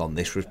 saying, well, hang on,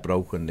 this was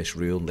broken, this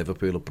rule,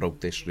 Liverpool have broke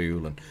this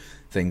rule, and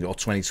things, or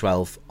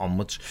 2012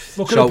 onwards.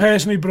 Look at the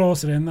person who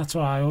brought it in, that's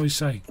what I always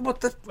say.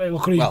 Look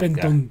what he's been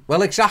done.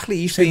 Well,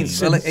 exactly,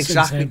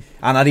 exactly.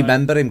 And I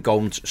remember him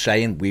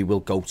saying, we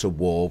will go to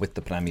war with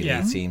the Premier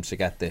League teams to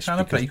get this.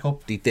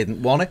 They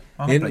didn't want it.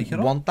 They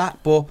didn't want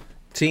that, but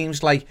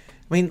teams like,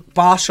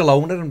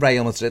 Barcelona and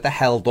Real Madrid are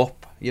held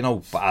up,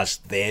 as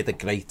they're the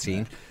great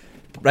team.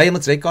 Real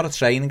Madrid got a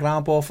training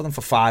ground bought for them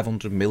for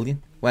 500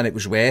 million when it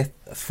was worth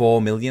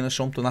 4 million or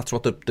something. That's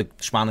what the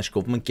Spanish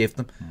government gave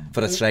them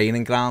for a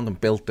training ground, and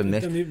built them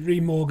this. They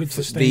remortgaged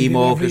the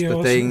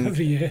stadium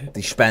every year.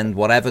 They spend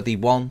whatever they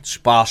want.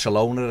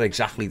 Barcelona are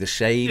exactly the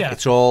same. Yeah.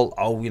 It's all,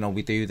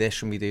 we do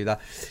this and we do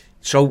that.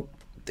 So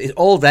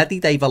already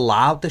they've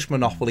allowed this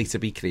monopoly to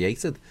be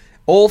created.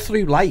 All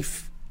through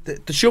life, there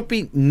should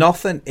be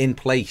nothing in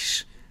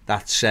place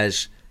that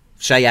says,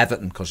 say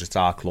Everton, because it's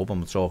our club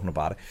and we're talking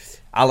about it,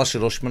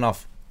 Alisher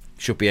Usmanov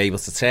should be able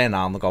to turn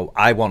around and go,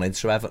 I want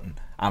into Everton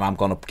and I'm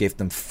going to give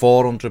them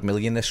 400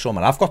 million this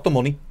summer. I've got the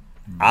money.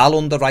 I'll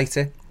underwrite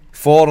it.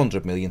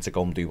 400 million to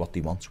go and do what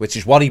he wants, which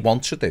is what he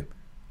wants to do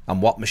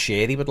and what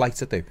Mashiri would like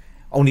to do.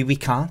 Only we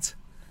can't.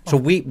 So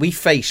we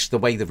face the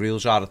way the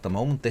rules are at the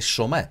moment this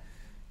summer,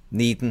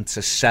 needing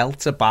to sell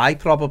to buy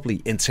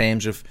probably, in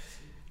terms of,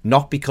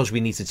 not because we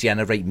need to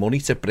generate money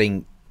to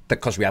bring,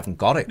 because we haven't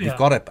got it. We've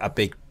got a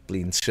big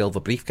bleeding silver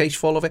briefcase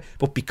full of it,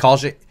 but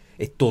because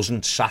it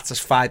doesn't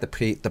satisfy the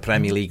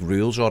Premier League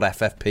rules or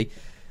FFP.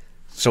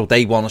 So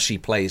they want to see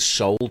players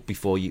sold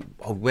before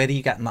where are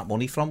you getting that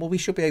money from? Well, we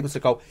should be able to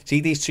go, see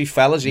these two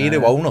fellas here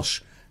who own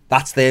us,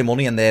 that's their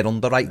money and they're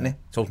underwriting it.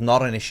 So it's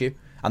not an issue.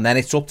 And then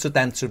it's up to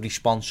them to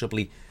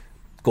responsibly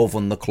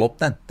govern the club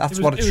then. That's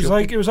what it should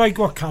be. It was like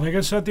what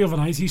Carragher said the other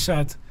night. He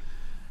said,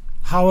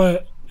 how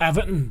are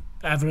Everton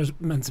ever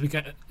meant to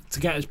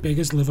get as big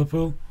as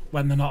Liverpool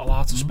when they're not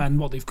allowed to spend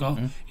what they've got?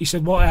 He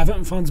said, what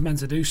Everton fans meant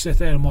to do, sit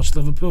there and watch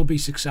Liverpool be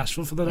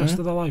successful for the rest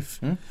of their life.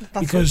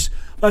 Because,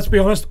 let's be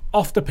honest,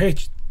 off the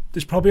pitch,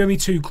 there's probably only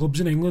 2 clubs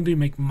in England who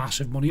make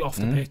massive money off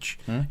the pitch,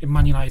 in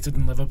Man United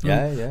and Liverpool.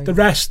 The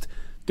rest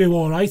do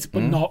all right,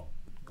 but not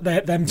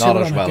them two. Not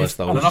as well as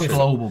those. They're not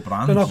global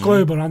brands. They're not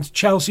global brands.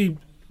 Chelsea...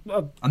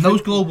 and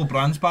those global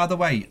brands, by the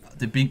way,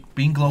 they've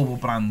been global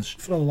brands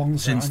for a long time,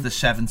 since the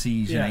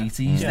 70s and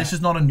 80s. This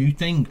is not a new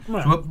thing.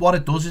 So what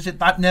it does is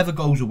that never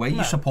goes away.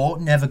 Your support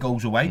never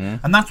goes away,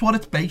 and that's what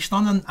it's based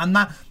on. And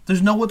that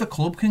there's no other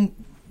club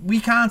we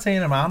can't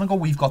turn around and go,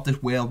 we've got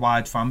this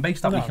worldwide fan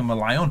base that we can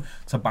rely on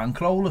to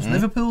bankroll us.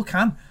 Liverpool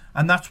can.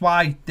 And that's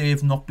why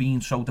they've not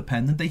been so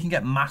dependent. They can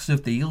get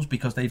massive deals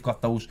because they've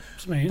got those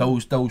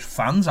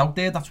fans out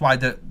there. That's why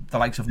the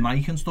likes of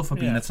Nike and stuff are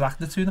being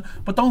attracted to them.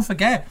 But don't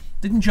forget,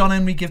 didn't John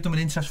Henry give them an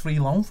interest-free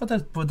loan for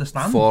the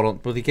stand?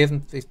 But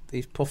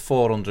he's put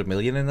 400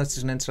 million in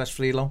as an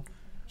interest-free loan.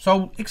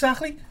 So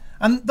exactly.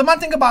 And the mad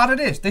thing about it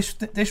is this.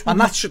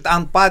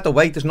 And by the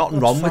way, there's nothing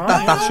wrong with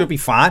that. That should be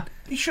fine.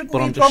 He shouldn't.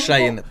 But I'm just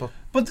saying that.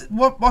 But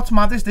what's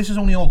mad is this has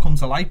only all come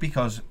to light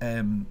because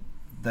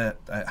the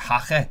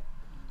hacker.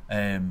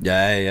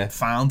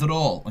 Found it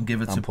all and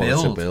give it to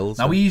Bills.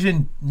 Now he's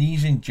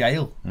in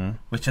jail,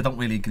 which I don't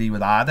really agree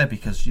with either,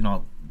 because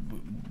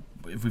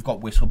if we've got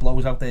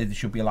whistleblowers out there, they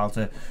should be allowed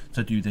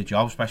to do their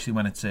job, especially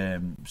when it's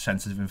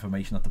sensitive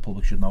information that the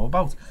public should know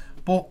about.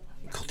 But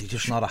could he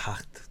just not have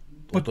hacked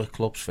other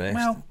clubs first?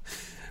 Well,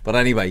 but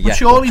anyway,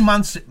 surely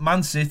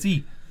Man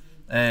City,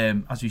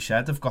 as you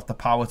said, have got the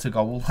power to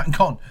go, well, hang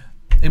on,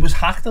 it was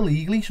hacked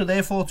illegally, so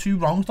therefore 2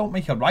 wrongs don't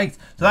make it right.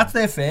 So that's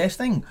their first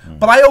thing.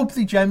 But I hope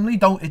they generally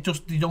don't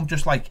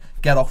just like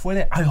get off with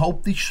it. I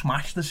hope they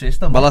smash the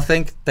system. Well, I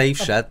think Dave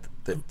said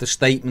the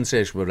statement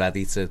is we're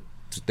ready to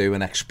do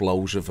an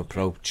explosive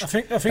approach. I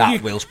think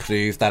that will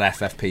prove that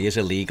FFP is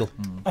illegal.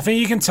 I think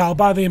you can tell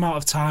by the amount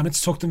of time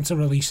it's took them to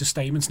release the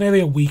statement. It's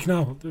nearly a week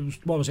now.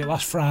 What was it,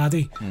 last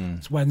Friday?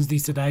 It's Wednesday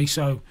today,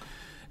 so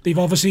they've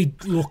obviously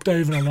looked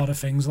over a lot of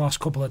things the last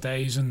couple of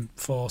days and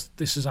thought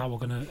this is how we're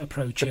going to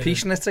approach it.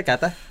 Piecing it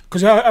together.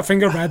 Because I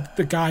think I read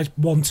the guys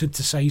wanted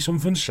to say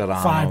something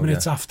 5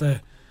 minutes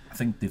after. I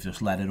think they've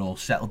just let it all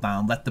settle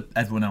down, let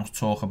everyone else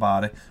talk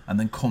about it, and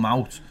then come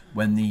out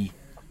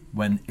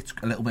when it's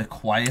a little bit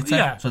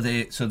quieter,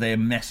 so their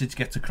message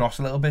gets across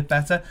a little bit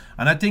better.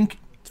 And I think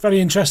it's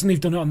very interesting they've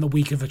done it on the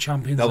week of the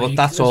Champions League. But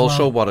that's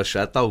also what I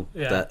said though.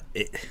 That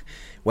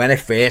when it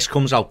first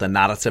comes out, the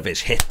narrative is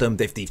hit them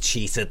if they've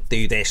cheated,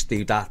 do this,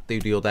 do that, do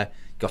the other.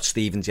 Got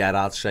Steven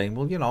Gerrard saying,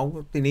 well, you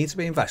know, they need to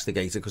be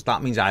investigated because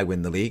that means I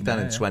win the league then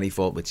in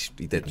 24, which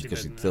he didn't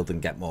because he still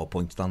didn't get more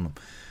points than them.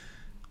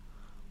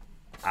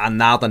 And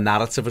now the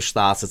narrative has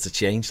started to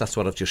change. That's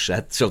what I've just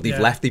said. So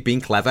they've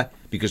been clever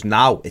because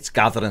now it's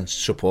gathering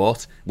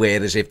support.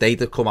 Whereas if they'd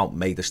have come out and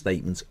made a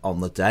statement on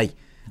the day,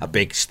 a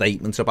big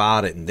statement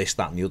about it, and this,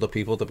 that, and the other,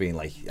 people would have been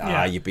like,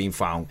 you've been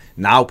found.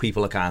 Now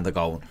people are kind of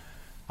going,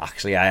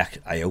 actually, I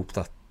hope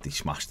that they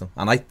smashed them,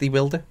 and they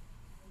will do.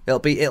 It'll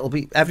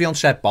be. Everyone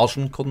said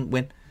Bosman couldn't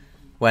win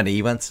when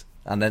he went,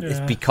 and then it's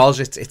because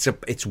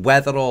it's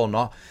whether or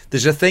not.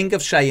 There's a thing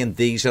of saying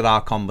these are our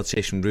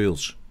competition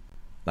rules.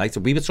 Right,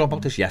 so we were talking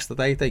about this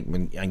yesterday, I think,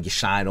 and you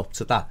sign up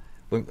to that.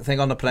 I think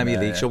on the Premier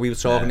League, so we were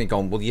talking and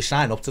going, well, you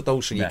sign up to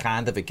those, so you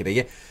kind of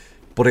agree.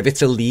 But if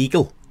it's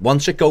illegal,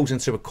 once it goes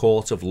into a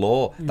court of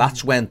law,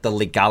 that's when the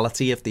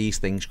legality of these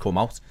things come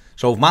out.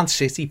 So if Man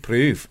City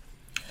prove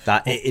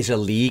that it is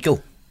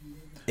illegal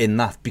in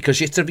that,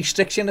 because it's a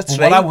restriction of trade.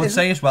 What I would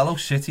say as well,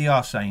 City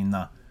are saying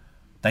that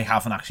they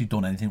haven't actually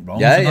done anything wrong.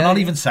 So they're not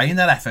even saying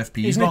that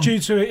FFP is wrong. Isn't it due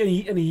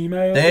to an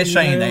email? They're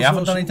saying they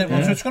haven't done anything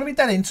wrong. So it's going to be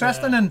dead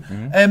interesting.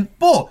 And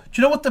but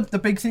do you know what the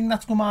big thing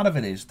that's come out of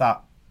it is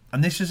that,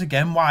 and this is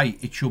again why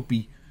it should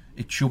be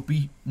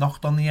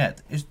knocked on the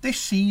head, is this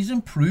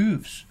season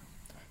proves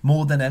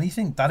more than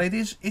anything that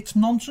it's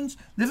nonsense.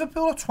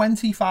 Liverpool are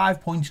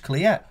 25 points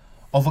clear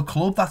of a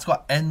club that's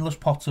got endless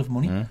pots of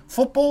money.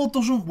 Football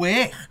doesn't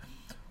work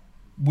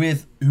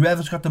with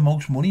whoever's got the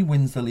most money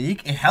wins the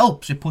league. It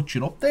helps, it puts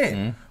you up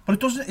there, but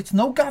it doesn't. It's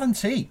no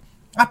guarantee,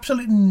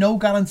 absolutely no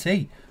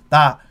guarantee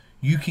that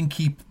you can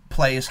keep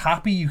players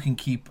happy. You can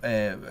keep,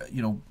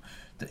 you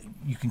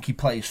can keep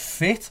players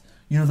fit.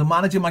 You know, the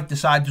manager might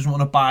decide doesn't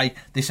want to buy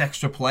this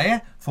extra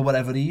player for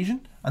whatever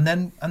reason, and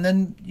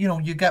then you know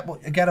you get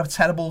a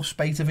terrible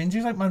spate of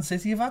injuries like Man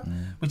City have had,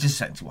 which is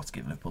essentially what's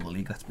given Liverpool the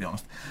league. Let's be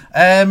honest.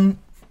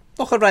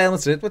 Look at Real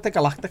Madrid with the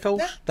Galacticos.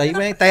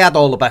 Yeah, they had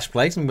all the best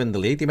players and win the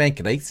league. They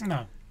weren't great.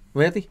 No.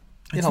 Were they?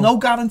 It's no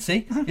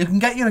guarantee. You can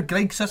get you a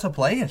great set of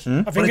players,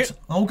 but it's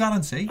no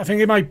guarantee. I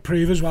think it might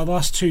prove as well the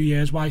last 2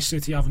 years why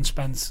City haven't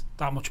spent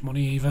that much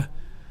money either.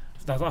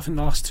 I think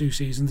the last 2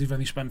 seasons they've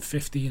only spent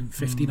 50 and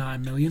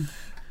 59 million.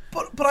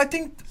 But I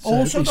think so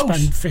also they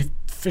spent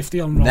 50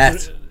 on Robert.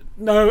 Net.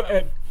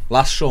 No.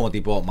 Last summer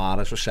they bought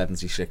Mahrez for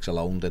 76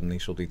 alone, didn't he?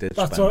 So they did.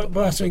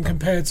 That's when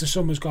compared to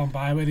summers gone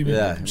by where they've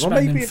been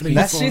spending 3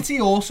 Man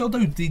City also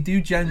they do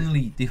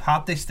generally. They've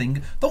had this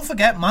thing. Don't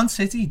forget, Man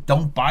City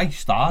don't buy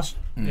stars.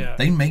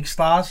 They make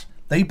stars.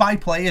 They buy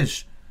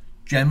players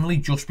generally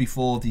just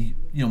before the,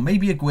 you know,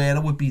 maybe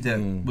Aguero would be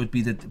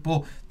the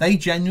but they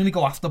genuinely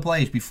go after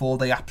players before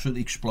they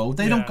absolutely explode.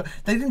 They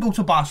didn't go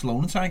to Barcelona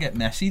and try and get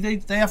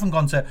Messi. They haven't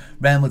gone to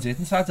Real Madrid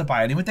and tried to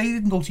buy anyone. They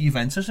didn't go to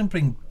Juventus and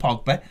bring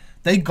Pogba.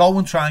 They go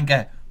and try and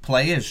get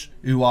players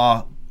who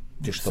are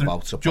just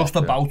about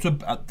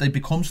to they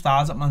become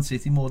stars at Man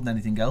City more than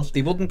anything else.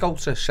 They wouldn't go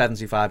to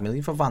 75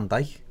 million for Van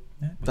Dijk.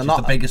 Which is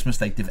the biggest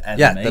mistake they've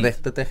ever made.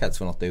 The dickheads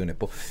for not doing it,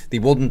 but they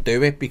wouldn't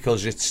do it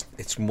because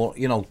it's more,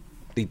 you know,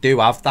 they do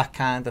have that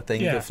kind of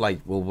thing of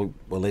like,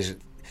 well, is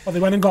it? Well, they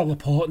went and got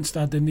Laporte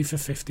instead, didn't they, for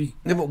 50?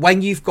 Yeah, but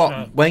when you've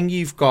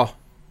got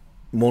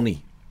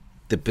money,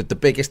 the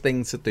biggest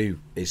thing to do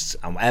is,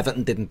 and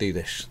Everton didn't do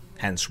this,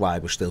 hence why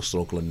we're still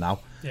struggling now.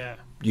 Yeah.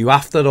 You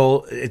have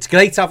to it's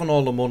great having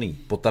all the money,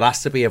 but there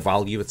has to be a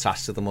value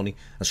attached to the money,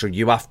 and so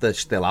you have to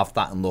still have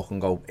that and look and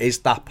go, is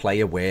that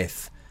player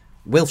worth?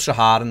 Will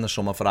Sahar in the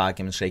summer, for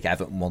argument's sake,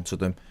 Everton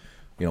wanted him,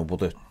 you know,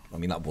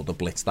 that would have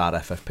blitzed our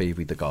FFP if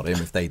we'd have got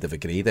him, if they'd have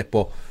agreed it,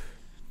 but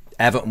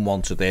Everton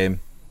wanted him.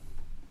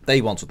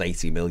 They wanted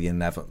 80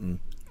 million.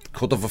 Everton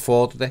could have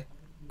afforded it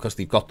because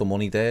they've got the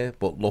money there,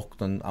 but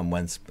looked and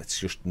went, it's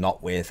just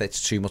not worth it.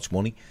 It's too much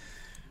money.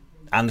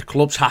 And the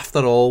clubs have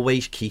to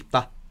always keep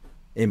that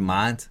in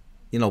mind,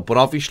 you know. But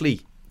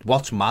obviously,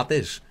 what's mad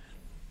is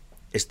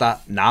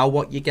that now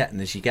what you're getting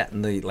is the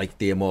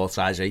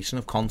amortisation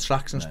of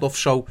contracts and stuff.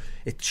 So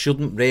it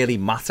shouldn't really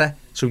matter.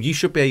 So you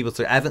should be able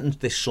to, Everton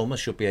this summer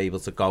should be able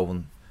to go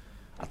and,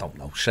 I don't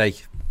know, say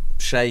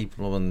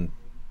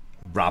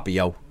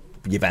Rabiot,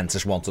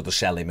 Juventus wanted to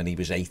sell him and he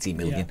was 80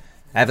 million.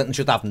 Everton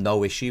should have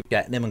no issue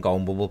getting him and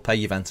going, well, we'll pay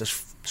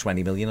Juventus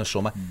 20 million or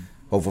something.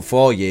 Over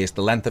 4 years,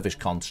 the length of his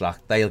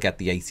contract, they'll get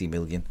the 80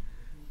 million.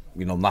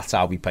 You know, that's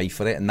how we pay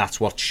for it, and that's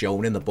what's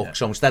shown in the book.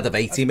 So instead of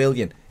 80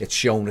 million, it's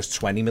shown as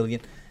 20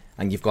 million.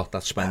 And you've got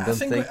that spending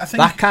thing.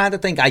 That kind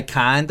of thing, I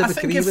kind of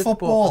agree with.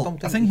 Football,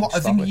 I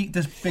think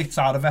there's bits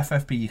out of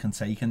FFP you can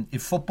take, and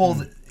if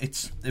football,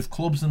 if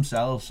clubs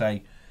themselves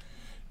say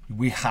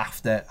we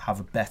have to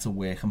have a better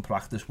working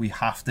practice, we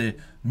have to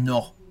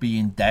not be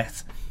in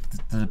debt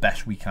to the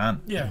best we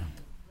can. Yeah.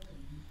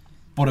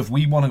 But if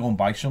we want to go and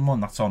buy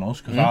someone, that's on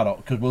us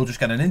because we'll just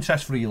get an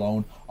interest-free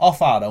loan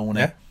off our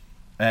owner,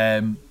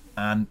 and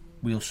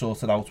we'll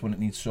sort it out when it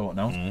needs sorting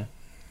out.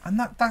 And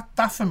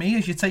that for me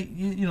is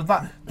you know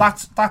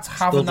that's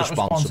having that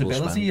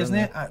responsibility, isn't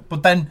it?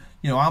 But then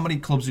how many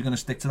clubs are going to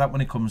stick to that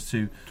when it comes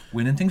to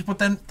winning things? But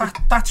then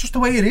that's just the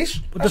way it is.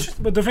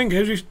 But the thing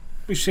is,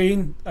 we've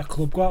seen a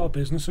club go out of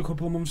business a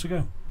couple of months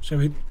ago,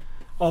 so it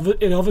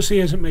obviously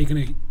isn't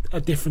making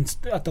a difference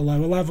at the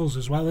lower levels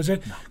as well, is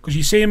it? Because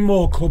you're seeing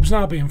more clubs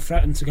now being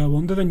threatened to go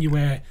under than you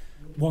were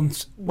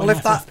once when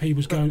FFP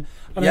was going.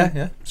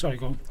 Sorry,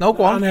 go on. No,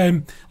 go on.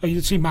 And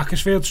you'd see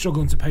Macclesfield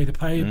struggling to pay the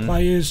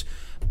players.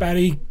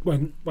 Bury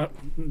went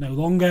no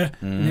longer.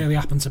 Nearly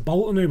happened to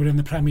Bolton, who were in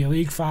the Premier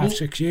League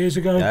 5-6 years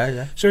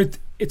ago. So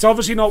it's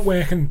obviously not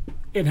working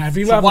in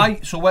every level.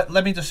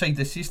 Let me just say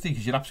this, Steve,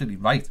 because you're absolutely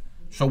right.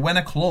 So when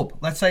a club,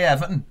 let's say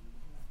Everton,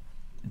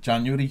 in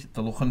January,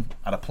 they're looking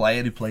at a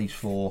player who plays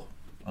for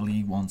a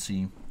League One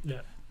team.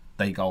 Yeah.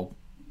 They go,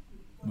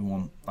 we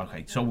want,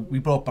 okay, so we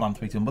brought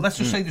Branthwaite in, but let's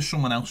just say there's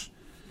someone else,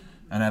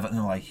 and Everton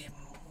are like,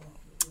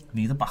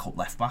 we need a backup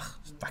left back.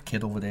 That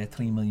kid over there,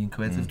 3 million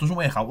quid. If it doesn't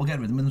work out, we'll get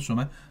rid of him in the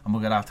summer and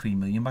we'll get our 3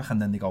 million back.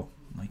 And then they go,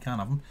 no, you can't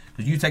have him.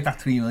 Because you take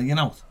that 3 million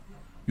out,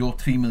 you're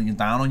 3 million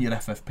down on your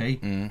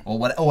FFP or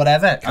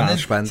whatever. Can't and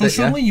spend so it,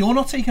 suddenly you're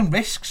not taking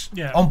risks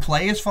on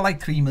players for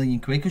like 3 million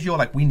quid because you're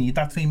like, we need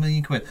that 3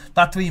 million quid.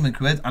 That 3 million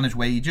quid and his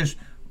wages,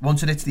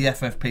 once it hits the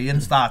FFP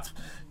and start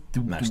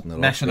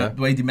messing up,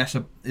 the way they mess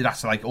up, it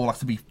has to all has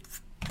to be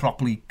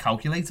properly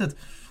calculated.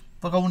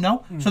 They're going,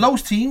 no. So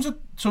those teams,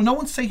 no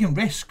one's taking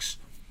risks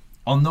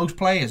on those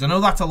players. I know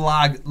that's a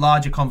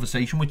larger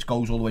conversation which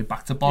goes all the way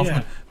back to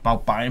Bosman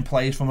about buying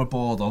players from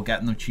abroad or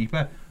getting them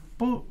cheaper,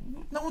 but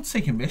no one's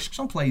taking risks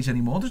on players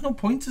anymore. There's no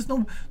point. There's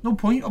no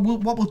point.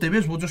 What we'll do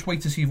is we'll just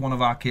wait to see if one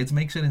of our kids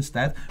makes it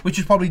instead, which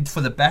is probably for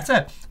the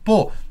better.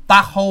 But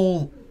that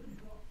whole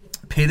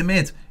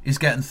pyramid is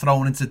getting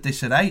thrown into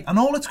disarray, and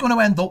all it's going to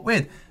end up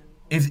with,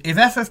 if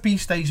FFP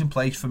stays in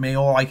place, for me,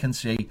 all I can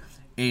see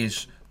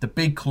is the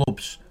big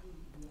clubs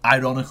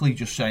ironically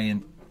just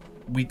saying,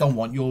 we don't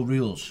want your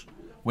rules.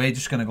 We're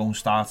just going to go and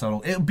start our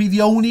own. It'll be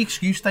the only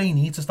excuse they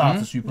need to start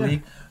the Super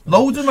League.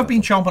 Loads of them have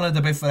been chomping at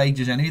the bit for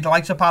ages anyway. The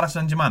likes of Paris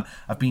Saint-Germain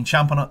have been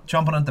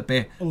chomping at the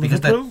bit because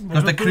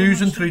they're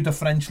cruising through the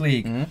French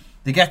league.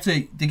 They get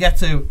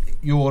to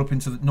Europe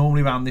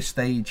normally around this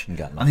stage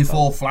and they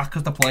fall flat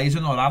because the players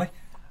are not at it.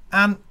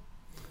 And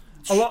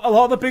a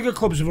lot of the bigger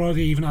clubs have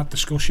already even had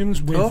discussions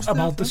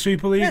about the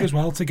Super League as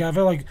well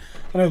together. Like,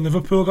 I know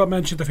Liverpool got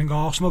mentioned, I think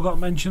Arsenal got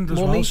mentioned as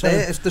well. So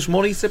if there's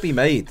money to be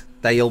made,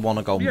 they'll want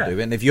to go and do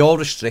it. And if you're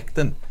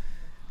restricting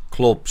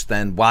clubs,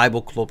 then why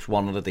will clubs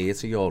want to adhere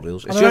to your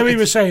rules? I know we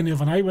were saying the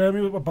other night,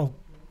 about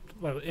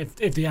if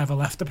they ever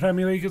left the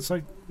Premier League, it's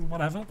like,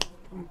 whatever.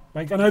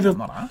 Like, I know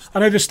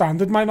the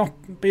standard might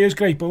not be as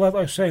great, but like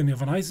I was saying the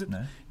other night,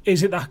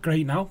 is it that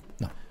great now?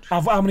 No.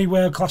 How many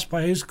world-class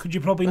players could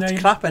you probably name?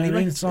 Crap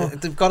anyway.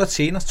 They've got a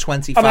team that's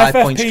 25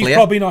 points clear.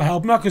 Probably not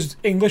helping that because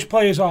English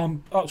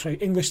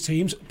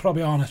teams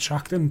probably aren't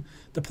attracting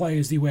the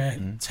players they were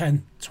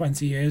 10,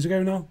 20 years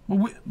ago now.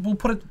 Well, we'll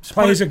put it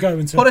simply.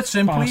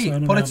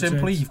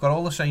 You've got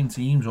all the same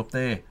teams up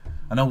there.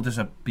 I know there's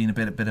been a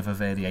bit of a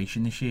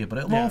variation this year, but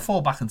it'll all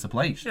fall back into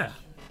place. Yeah.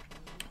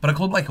 But a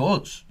club like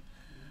us,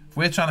 if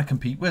we're trying to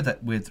compete with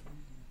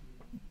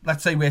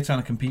let's say we're trying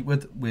to compete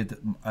with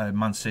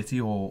Man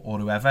City or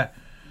whoever,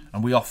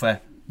 and we're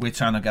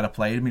trying to get a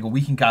player, and we go,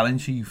 we can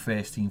guarantee you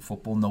first team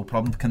football, no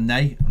problem. Can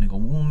they? And they go,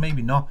 well,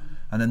 maybe not.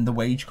 And then the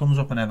wage comes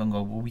up, and everyone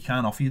go, well, we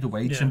can't offer you the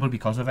wage simply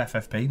because of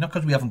FFP, not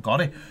because we haven't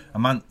got it.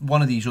 And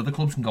one of these other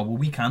clubs can go, well,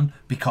 we can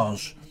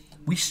because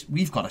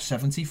we've got a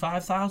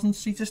 75,000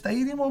 seater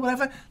stadium or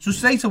whatever. So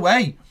straight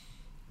away,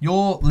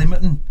 you're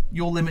limiting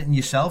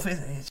yourself.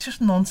 It's just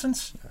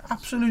nonsense,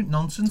 absolute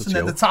nonsense. And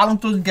then the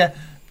talent doesn't get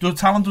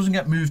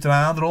moved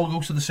around. It all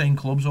goes to the same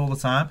clubs all the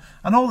time.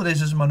 And all it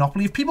is a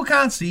monopoly. If people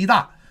can't see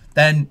that,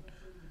 then,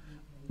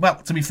 well,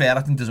 to be fair, I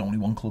think there's only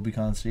one club who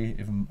can't see it,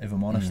 if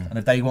I'm honest. And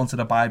if they wanted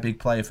to buy a big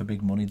player for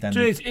big money, then...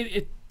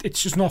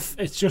 It's just not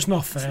fair.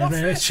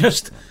 It's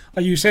just,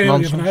 like you saying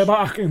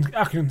about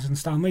Accrington and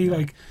Stanley,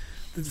 like,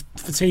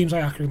 for teams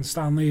like Accrington,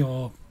 Stanley,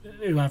 or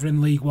whoever in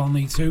League 1,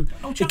 League 2,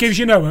 it gives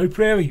you no hope,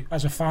 really,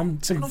 as a fan,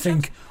 to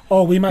think,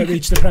 we might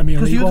reach the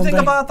Premier League one day. Because the thing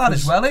about that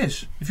as well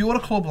is, if you're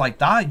a club like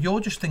that, you're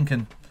just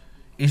thinking,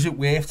 is it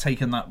worth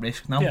taking that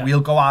risk now? Yeah.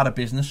 We'll go out of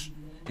business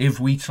if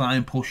we try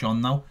and push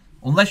on now.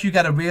 Unless you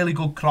get a really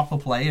good crop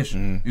of players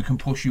who can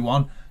push you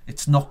on,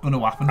 it's not going to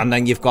happen. And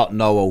then you've got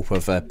no hope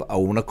of an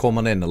owner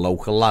coming in, a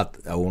local lad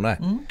owner,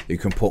 who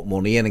can put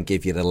money in and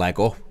give you the leg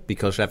up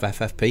because of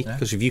FFP.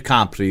 Because if you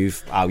can't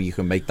prove how you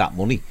can make that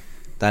money,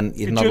 then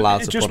you're not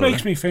allowed to put it in. It just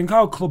makes me think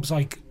how clubs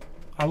like,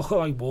 I look at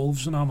like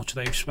Wolves and how much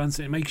they've spent.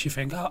 It makes you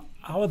think, how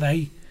are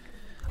they?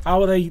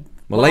 Well, they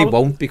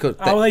won't, because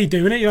how are they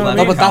doing it? You know what I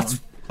no, mean? but that's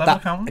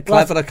a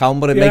clever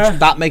account, but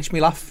that makes me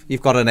laugh.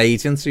 You've got an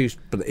agent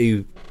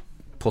who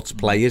puts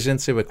players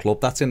into a club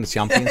that's in the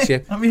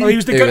Championship. I mean, he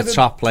was the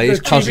top players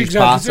because he's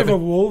part of it.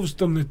 Wolves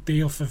done the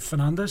deal for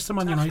Fernandes to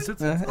Man United.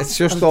 Yeah, it's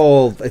just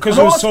all because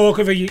there was talk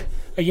of a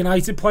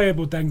United player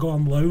would then go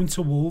on loan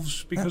to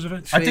Wolves because of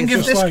it. I think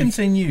if this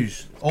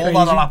continues, all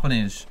that'll happen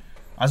is,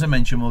 as I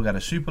mentioned, we'll get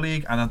a Super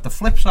League, and at the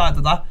flip side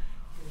of that,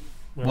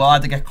 we'll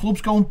either get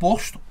clubs going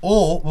bust,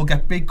 or we'll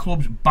get big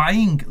clubs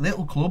buying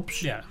little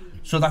clubs,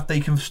 so that they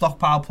can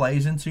stockpile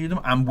players into them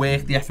and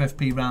work the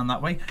FFP round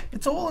that way.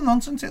 It's all a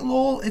nonsense.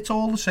 It's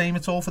all the same.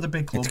 It's all for the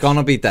big clubs. It's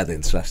gonna be dead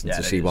interesting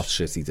to see what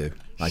City do.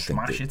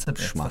 Smash it a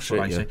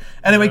bit.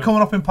 Anyway,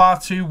 coming up in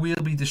part 2, we'll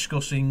be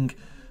discussing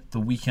the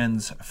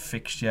weekend's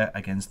fixture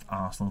against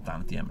Arsenal down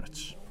at the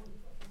Emirates.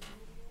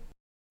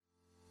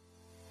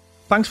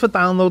 Thanks for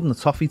downloading the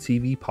Toffee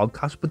TV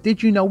podcast. But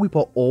did you know we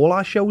put all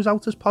our shows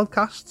out as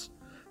podcasts?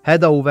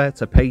 Head over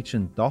to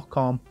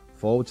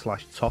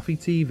patreon.com/Toffee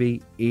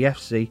TV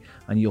EFC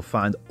and you'll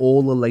find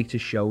all the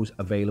latest shows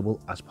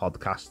available as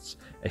podcasts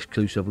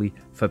exclusively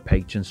for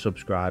Patreon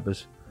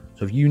subscribers.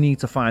 So if you need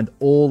to find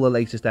all the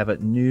latest ever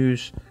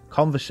news,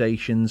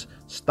 conversations,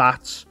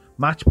 stats,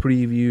 match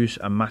previews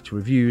and match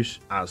reviews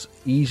as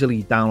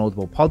easily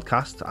downloadable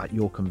podcasts at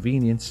your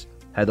convenience,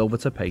 head over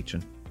to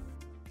Patreon.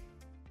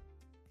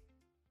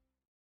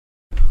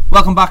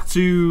 Welcome back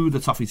to the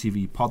Toffee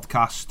TV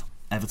podcast.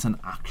 Everton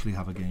actually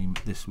have a game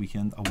this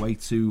weekend away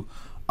to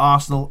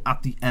Arsenal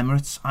at the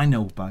Emirates. I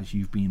know, Baz,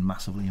 you've been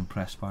massively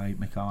impressed by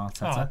Mikel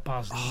Arteta. Oh,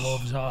 Baz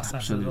loves Arteta.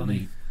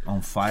 Absolutely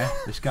on fire,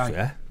 this guy.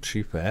 Yeah,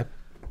 superb.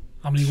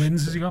 How many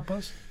wins has he got,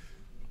 Baz?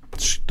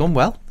 He's done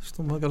well.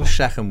 Got a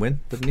second win,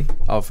 didn't he,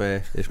 of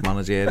his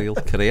managerial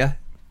career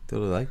the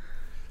other day.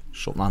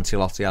 Something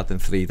Ancelotti had in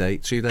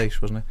 2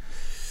 days, wasn't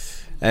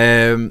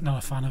it? Not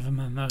a fan of him,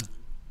 man, no.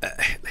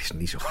 Listen,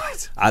 he's all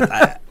right.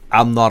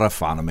 I'm not a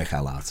fan of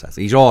Mikel Arteta.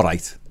 He's all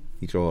right.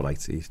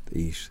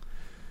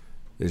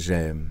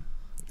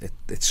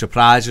 It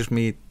surprises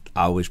me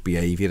how his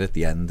behaviour at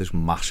the end is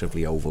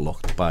massively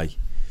overlooked by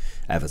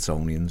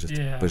Evertonians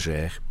at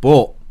Berserk.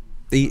 But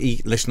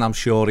listen, I'm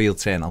sure he'll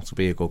turn out to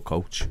be a good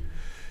coach.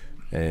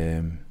 Yeah.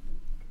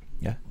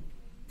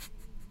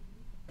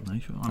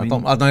 Nice.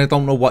 I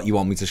don't know what you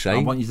want me to say. I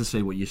want you to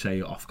say what you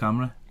say off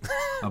camera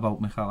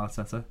about Mikel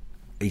Arteta.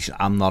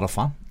 I'm not a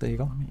fan. There you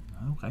go.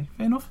 Okay,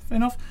 fair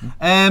enough.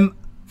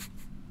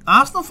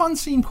 Arsenal fans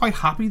seem quite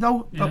happy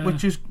though,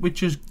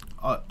 which is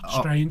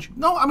strange.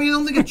 No, I mean I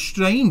don't think it's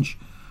strange.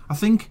 I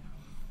think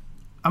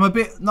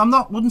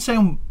wouldn't say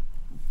I'm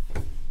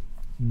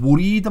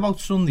worried about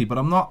Sunday, but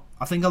I'm not.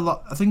 I think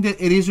that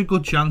it is a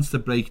good chance to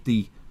break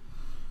the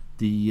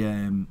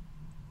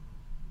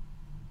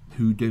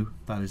hoodoo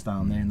that is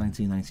down there in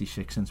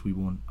 1996 since we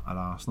won at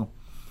Arsenal.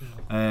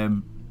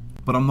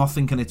 But I'm not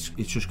thinking it's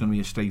just going to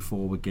be a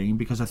straightforward game,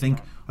 because I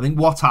think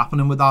what's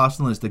happening with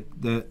Arsenal is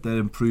they're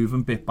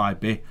improving bit by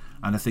bit,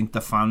 and I think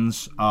the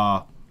fans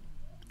are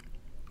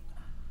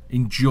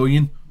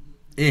enjoying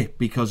it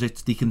because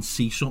they can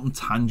see something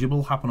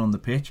tangible happen on the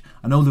pitch.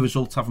 I know the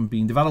results haven't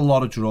been. They've had a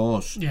lot of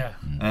draws. Yeah.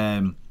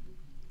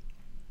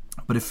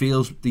 But it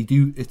feels they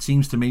do. It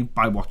seems to me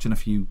by watching a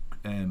few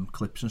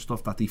clips and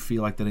stuff that they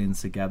feel like they're in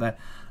together.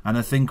 And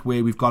I think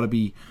where we've got to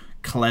be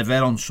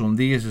clever on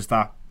Sunday is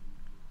that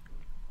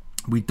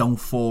we don't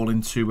fall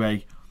into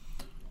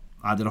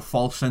either a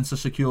false sense of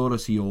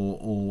security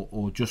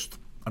or just,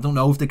 I don't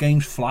know, if the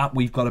game's flat,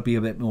 we've got to be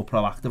a bit more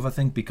proactive, I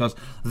think, because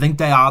I think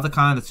they are the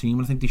kind of team,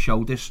 and I think they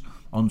showed this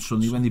on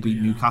Sunday when they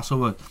beat Newcastle,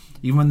 but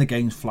even when the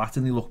game's flat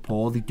and they look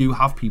poor, they do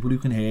have people who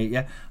can hurt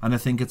you, and I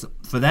think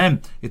for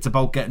them it's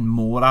about getting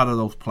more out of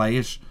those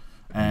players,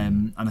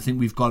 and I think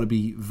we've got to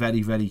be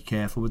very, very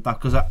careful with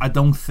that, because I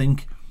don't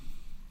think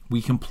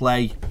we can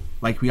play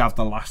like we have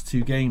the last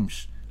 2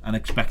 games and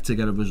expect to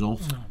get a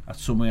result at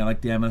somewhere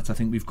like the Emirates. I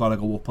think we've got to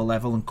go up a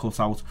level and cut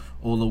out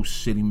all those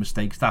silly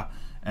mistakes that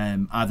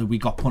either we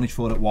got punished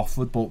for at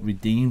Watford but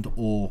redeemed,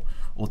 or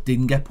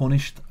didn't get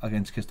punished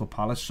against Crystal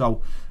Palace.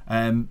 So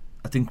I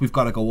think we've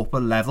got to go up a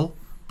level,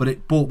 but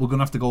we're going to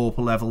have to go up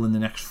a level in the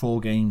next 4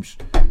 games,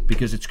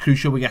 because it's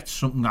crucial we get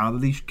something out of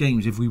these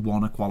games if we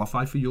want to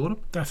qualify for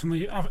Europe.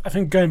 Definitely. I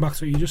think going back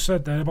to what you just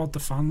said there about the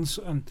fans,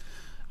 and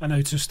I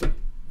noticed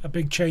a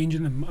big change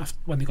in them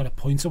when they got a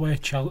point away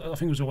at Chelsea. I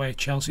think it was away at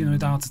Chelsea, and they were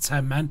down to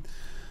 10 men,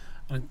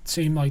 and it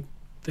seemed like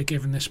they're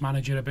giving this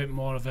manager a bit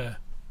more of a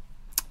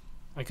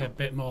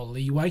bit more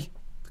leeway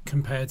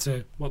compared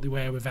to what they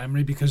were with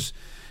Emery, because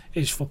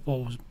his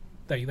football was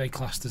they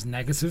classed as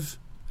negative.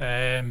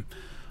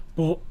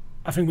 But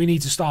I think we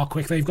need to start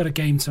quick. They've got a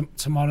game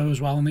tomorrow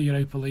as well in the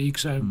Europa League,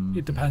 so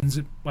it depends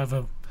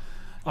whether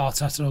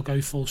Arteta will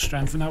go full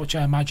strength in that, which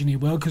I imagine he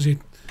will, because he's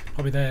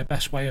probably their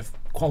best way of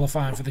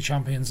qualifying for the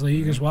Champions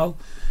League as well.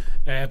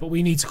 But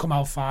we need to come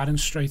out firing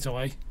straight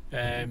away,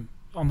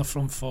 on the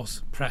front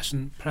foot,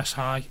 press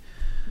high,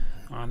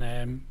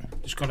 and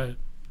just got to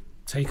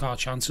take our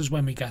chances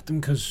when we get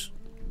them, because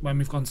when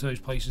we've gone to those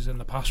places in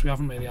the past, we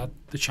haven't really had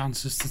the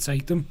chances to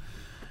take them.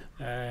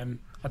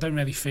 I don't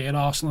really fear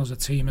Arsenal as a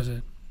team.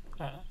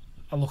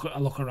 I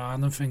look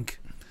around and think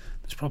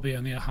there's probably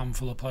only a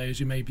handful of players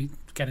who maybe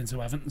get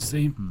into Everton's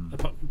team.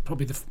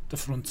 Probably the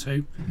front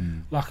two,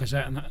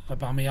 Lacazette and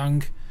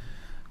Aubameyang.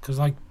 Because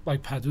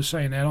like Ped was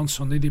saying there on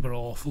Sunday, they were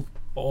awful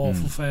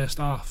first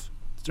half,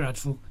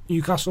 dreadful.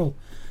 Newcastle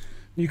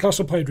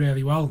played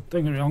really well.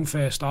 Don't get me wrong,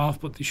 first half,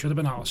 but they should have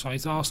been out of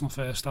sight. Arsenal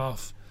first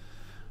half,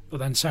 but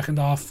then second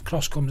half,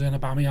 cross comes in,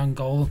 Aubameyang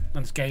goal,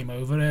 and it's game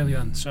over early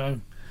then. So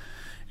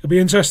it'll be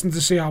interesting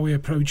to see how we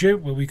approach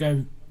it. Will we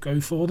go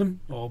for them,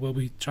 or will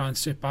we try and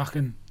sit back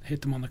and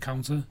hit them on the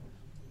counter?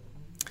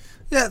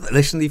 Yeah,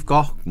 listen, they've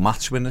got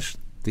match winners.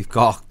 They've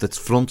got the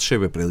front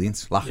two are brilliant.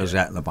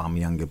 Lacazette and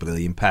Aubameyang are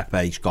brilliant.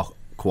 Pepe's got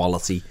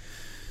quality.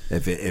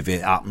 If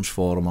it happens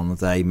for him on the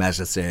day,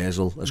 Mesut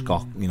Ozil has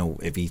got,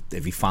 if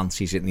he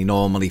fancies it, and he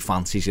normally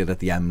fancies it at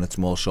the Emirates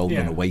more so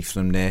than away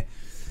from there.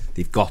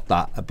 They've got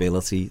that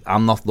ability.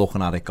 I'm not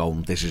looking at it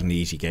going, this is an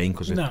easy game,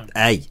 because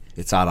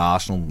it's at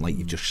Arsenal, like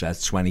you just said,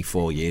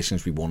 24 years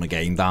since we won a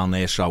game down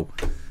there, so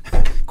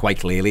quite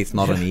clearly it's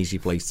not an easy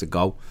place to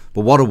go.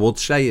 But what I would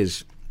say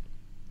is,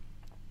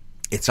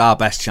 it's our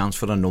best chance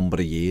for a number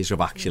of years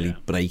of actually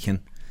breaking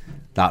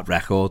that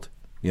record.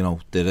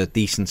 They're a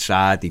decent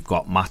side, they've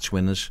got match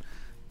winners,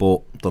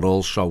 but they're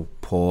also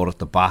poor at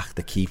the back.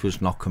 The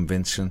keeper's not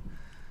convincing,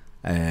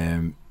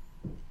 and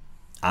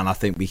I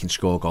think we can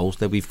score goals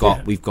there. We've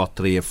got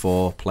 3 or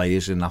 4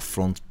 players in that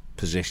front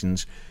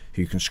positions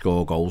who can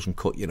score goals and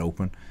cut you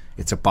open.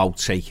 It's about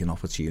taking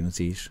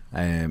opportunities.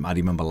 I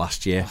remember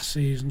last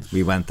season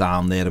we went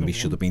down there and we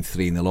should have been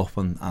 3-0 up,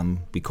 and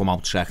we come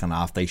out second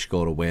half, they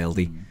score a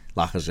worldie.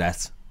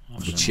 Lacazette,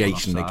 we're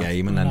chasing the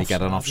game, and then they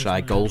get an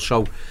offside goal.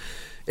 So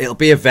it'll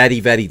be a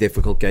very, very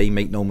difficult game,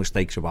 make no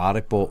mistakes about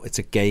it, but it's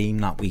a game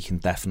that we can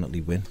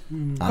definitely win.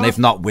 And if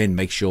not win,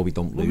 make sure we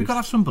don't lose. We've got to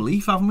have some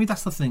belief, haven't we?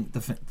 That's the thing.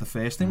 The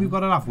first thing we've got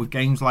to have with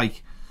games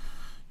like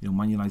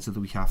Man United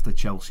the week after,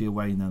 Chelsea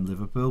away, and then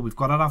Liverpool. We've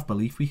got to have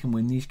belief we can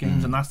win these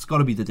games, and that's got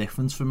to be the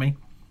difference for me.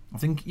 I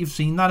think you've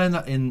seen that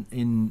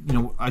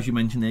in as you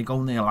mentioned there,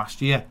 going there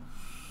last year.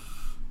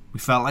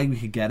 We felt like we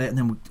could get it, and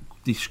then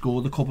they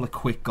scored a couple of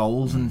quick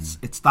goals, and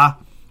it's that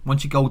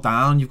once you go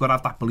down, you've got to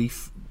have that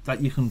belief that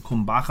you can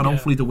come back, and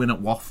hopefully the win at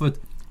Watford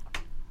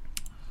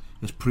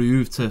has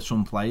proved to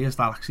some players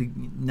that actually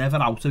never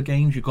out of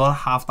games. You've got to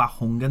have that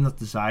hunger and that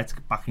desire to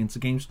get back into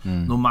games,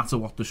 no matter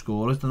what the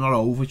score is. They're not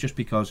over just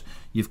because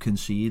you've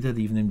conceded,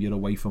 even if you're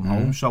away from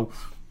home. So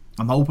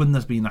I'm hoping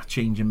there's been that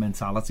change in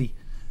mentality.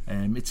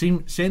 It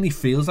certainly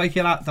feels like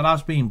there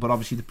has been, but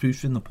obviously the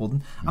proof's in the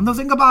pudding. And the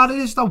thing about it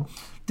is, though,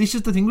 this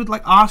is the thing with,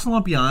 like, Arsenal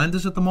are behind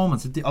us at the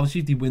moment.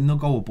 Obviously if they win, they'll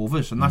go above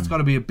us, and that's got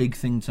to be a big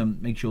thing to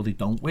make sure they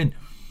don't win.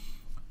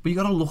 But you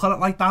got to look at it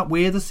like that.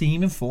 We're the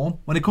team in form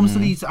when it comes to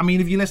these. I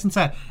mean, if you listen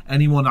to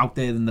anyone out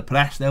there in the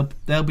press,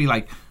 they'll be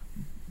like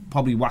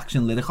probably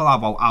waxing lyrical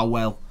about how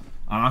well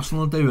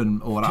Arsenal are doing,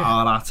 or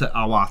how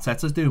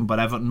Arteta's doing, but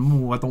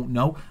Everton, I don't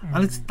know.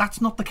 And that's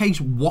not the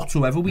case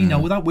whatsoever. We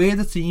know that we're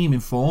the team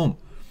in form,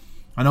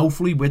 and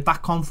hopefully with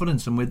that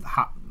confidence and with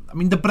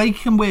the break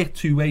can work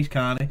two ways,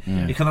 can't it?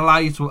 It can allow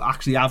you to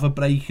actually have a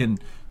break and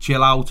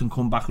chill out and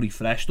come back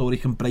refreshed, or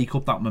it can break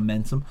up that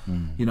momentum.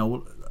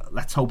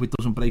 Let's hope it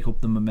doesn't break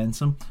up the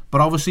momentum. But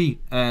obviously,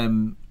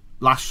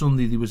 last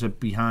Sunday there was a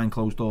behind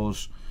closed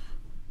doors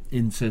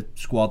into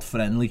squad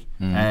friendly,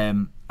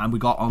 and we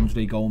got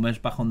Andre Gomez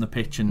back on the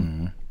pitch,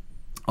 and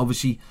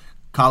obviously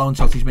Carlo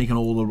Ancelotti's making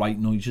all the right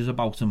noises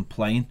about him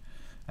playing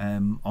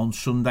on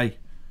Sunday.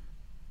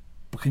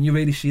 But can you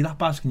really see that,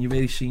 Baz? Can you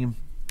really see him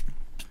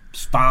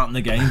starting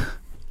the game?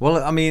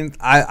 Well, I mean,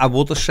 I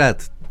would have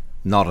said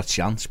not a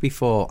chance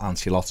before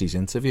Ancelotti's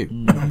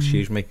interview.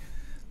 Excuse me.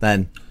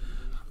 Then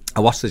I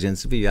watched his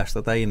interview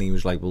yesterday, and he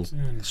was like, well,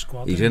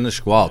 he's in the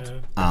squad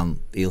and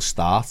he'll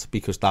start,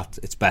 because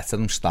it's better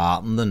him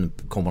starting than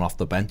coming off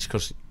the bench,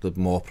 because they're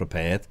more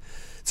prepared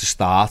to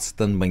start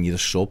than when you're a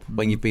sub,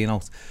 when you've been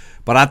out.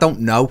 But I don't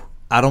know.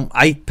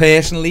 I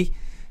personally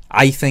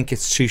think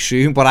it's too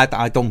soon, but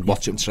I don't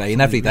watch him train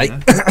every day.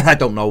 I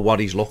don't know what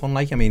he's looking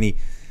like. I mean,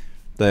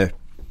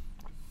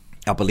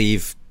 I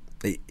believe,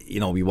 he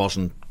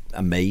wasn't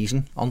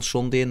amazing on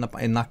Sunday in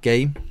that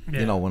game.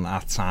 And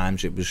at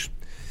times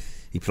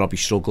he probably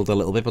struggled a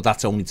little bit, but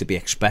that's only to be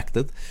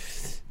expected.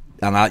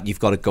 And you've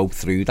got to go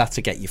through that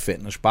to get your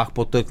fitness back.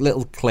 But the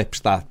little clips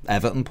that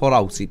Everton put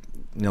out,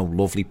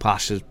 lovely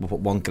passes, put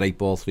one great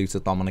ball through to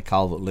Dominic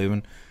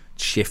Calvert-Lewin,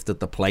 shifted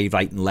the play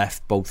right and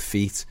left, both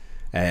feet,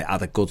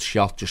 had a good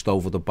shot just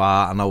over the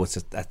bar. I know it's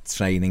a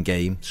training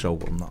game, so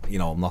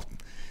I'm not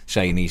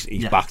saying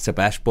he's back to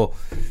best, but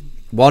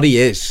what he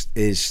is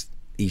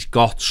he's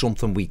got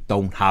something we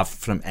don't have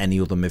from any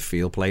other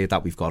midfield player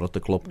that we've got at the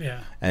club.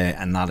 Yeah.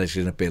 And that is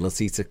his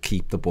ability to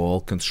keep the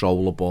ball,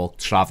 control the ball,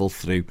 travel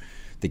through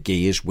the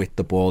gears with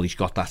the ball. He's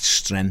got that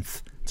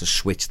strength to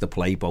switch the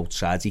play both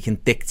sides. He can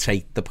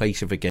dictate the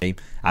pace of a game.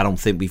 I don't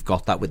think we've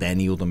got that with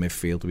any other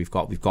midfielder.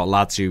 We've got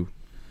lads who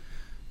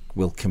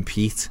will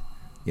compete.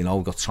 You know,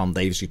 we've got Tom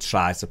Davies who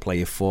tries to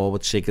play it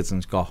forward.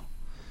 Sigurdsson's got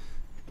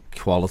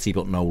quality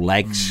but no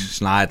legs.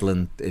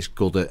 Schneiderlin is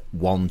good at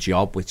one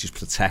job, which is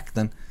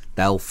protecting.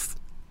 Delph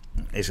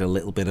is a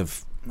little bit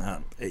of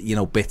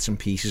bits and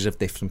pieces of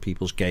different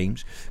people's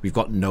games. We've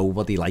got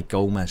nobody like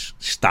Gomez,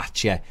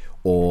 stature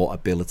or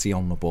ability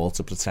on the ball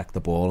to protect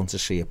the ball and to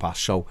see a pass.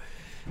 So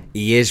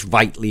he is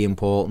vitally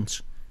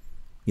important.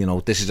 You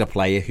know, this is a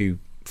player who,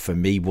 for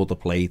me, would have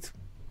played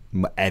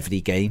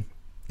every game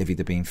if he'd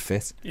have been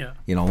fit. Yeah.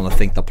 You know, and I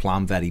think the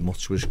plan very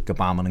much was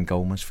Gbamin and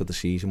Gomez for the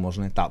season,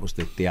 wasn't it? That was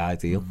the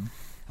ideal.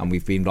 And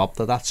we've been robbed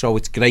of that. So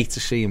it's great to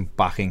see him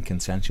back in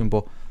contention.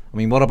 But I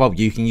mean, what about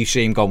you? Can you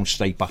see him going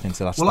straight back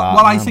into that start?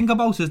 What I think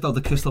about is though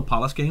the Crystal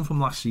Palace game from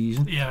last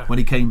season, when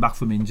he came back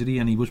from injury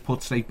and he was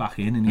put straight back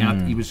in,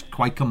 and he was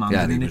quite commanding.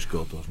 Yeah, he in was it.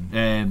 good, wasn't he?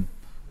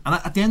 And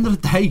at the end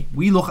of the day,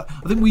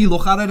 I think we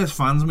look at it as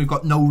fans and we've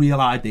got no real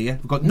idea.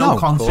 We've got no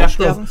concept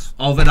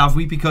of it, have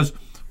we? Because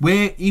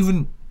we're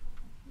even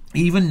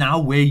now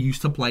we're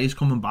used to players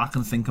coming back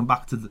and thinking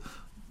back to the,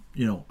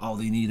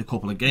 they need a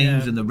couple of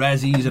games and the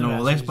resis and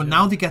all this. But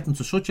now they get them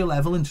to such a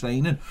level in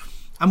training,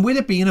 and with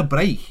it being a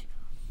break,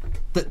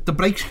 the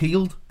break's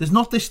healed. There's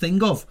not this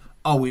thing of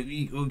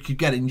we could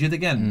get injured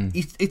again.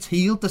 It's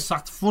healed. They're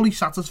fully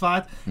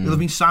satisfied. He'll have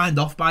been signed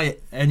off by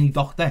any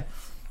doctor,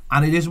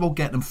 and it is about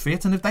getting him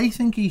fit. And if they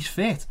think he's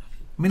fit,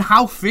 I mean,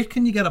 how fit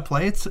can you get a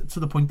player to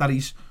the point that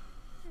he's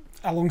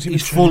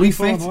fully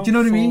fit? Do you know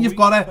what I mean? You've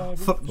got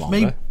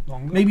to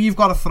maybe you've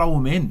got to throw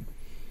him in,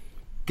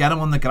 get him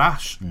on the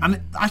grass.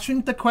 And I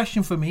think the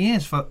question for me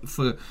is for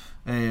Carlo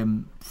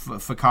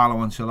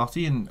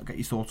Ancelotti, and get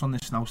your thoughts on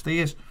this now,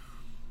 Steve,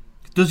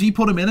 does he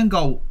put him in and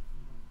go,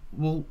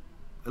 well,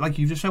 like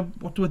you just said,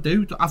 what do I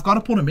do? I've got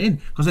to put him in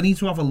because I need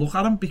to have a look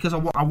at him, because I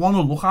want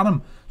to look at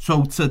him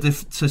so to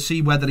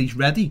see whether he's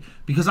ready.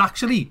 Because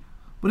actually,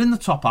 we're in the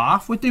top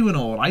half, we're doing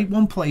all right.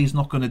 One player's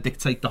not going to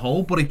dictate the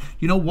whole, but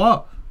you know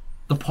what?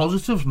 The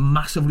positives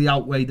massively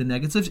outweigh the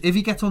negatives. If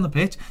he gets on the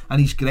pitch and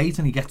he's great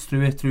and he gets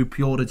through it through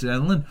pure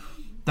adrenaline,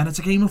 then it's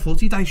a game of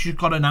footy that he's just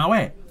got an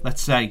hour,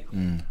 let's say,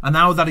 an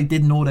hour that he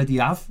didn't already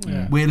have.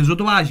 Whereas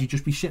otherwise, you'd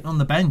just be sitting on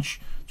the bench,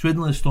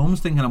 twiddling his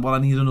thumbs, thinking, well, I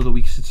need another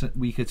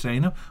week of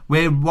training.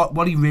 Where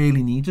what he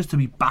really needs is to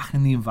be back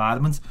in the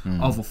environment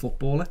of a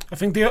footballer. I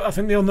think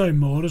they'll know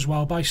more as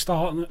well by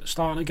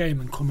starting a game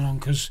and coming on,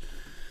 because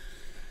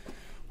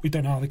we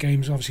don't know how the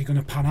game's obviously going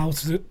to pan out.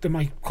 There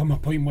might come a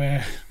point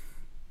where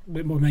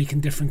we're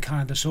making different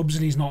kind of subs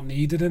and he's not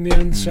needed in the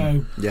end.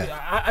 So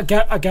I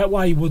get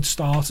why he would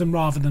start him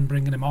rather than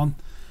bringing him on.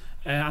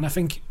 And I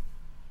think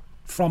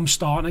from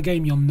starting a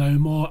game, you'll know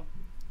more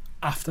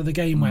after the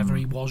game whether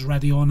he was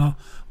ready or not.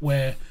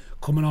 Where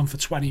coming on for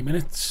 20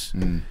 minutes.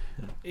 And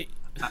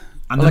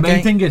the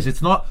main thing is,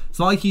 it's not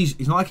like he's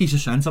a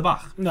centre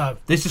back. No,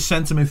 this is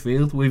centre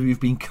midfield where we've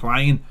been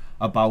crying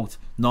about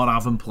not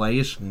having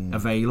players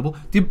available.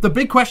 The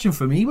big question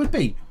for me would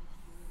be,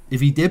 if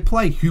he did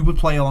play, who would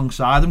play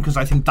alongside him? Because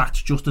I think that's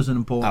just as an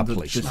important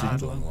decision.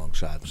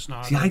 Alongside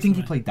him. See, I think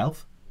he'd play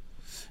Delph.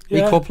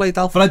 Yeah. We could play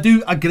Delph. But I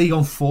do agree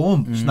on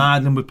form.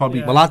 Schneiderlin would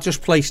probably... Well, I'd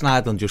just play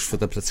Schneiderlin just for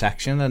the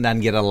protection, and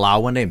then you're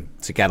allowing him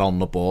to get on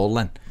the ball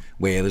then.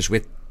 Whereas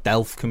with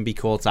Delph can be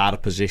caught out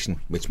of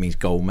position, which means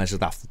Gomez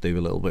would have to do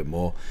a little bit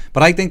more.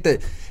 But I think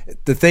that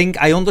the thing...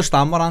 I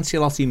understand what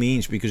Ancelotti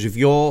means, because if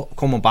you're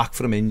coming back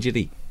from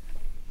injury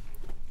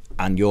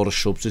and you're a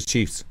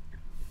substitute,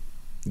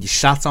 you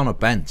sat on a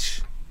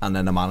bench and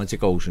then the manager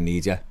goes and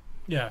needs you.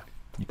 Yeah.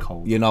 You're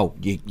cold. You know,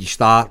 you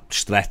start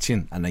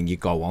stretching and then you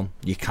go on.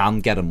 You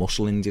can get a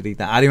muscle injury.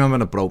 I remember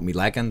when I broke my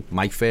leg and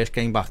Mike first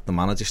came back, the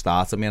manager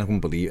started me and I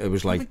couldn't believe it. It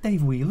was like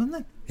Dave Whelan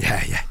then?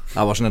 Yeah.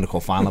 I wasn't in the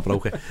cup final, I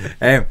broke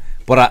it.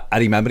 But I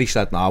remember he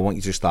said, no, I want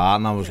you to start.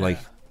 And I was like,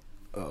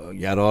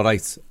 yeah, all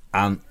right.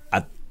 And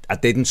I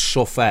didn't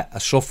suffer. I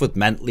suffered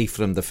mentally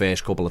from the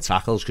first couple of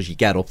tackles, because you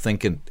get up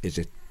thinking, is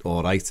it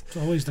all right? It's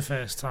always the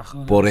first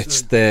tackle. But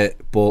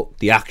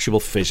the actual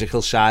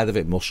physical side of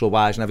it, muscle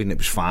wise and everything, it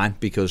was fine,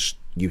 because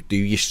you do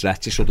your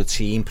stretches, so the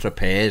team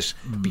prepares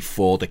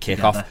before the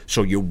kick-off,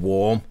 so you're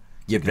warm,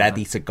 you're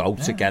ready to go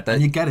together,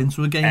 and you get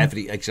into a game.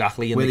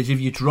 Exactly. Whereas if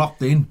you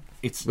dropped in,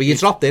 you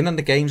dropped in and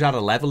the game's at a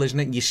level, isn't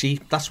it? And you see,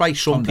 that's why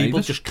some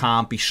people just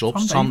can't be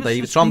subs. Tom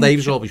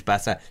Davies always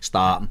better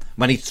starting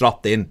when he's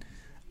dropped in.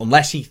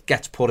 Unless he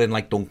gets put in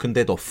like Duncan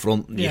did up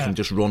front, and you can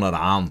just run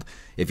around.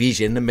 If he's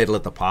in the middle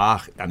of the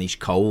park and he's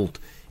cold,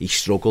 he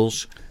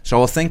struggles.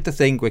 So I think the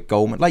thing with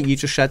Gomez, like you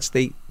just said,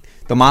 Steve,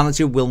 the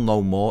manager will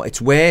know more.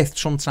 It's worth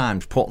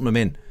sometimes putting him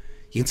in.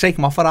 You can take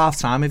him off at half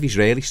time if he's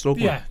really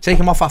struggling. Yeah. Take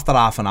him off after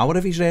half an hour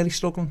if he's really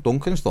struggling.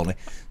 Duncan's done it.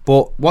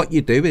 But what you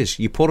do is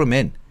you put him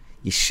in,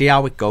 you see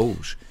how it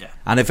goes. Yeah.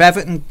 And if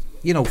Everton,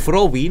 for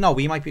all we know,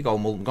 we might be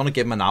going, well, I'm going to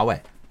give him an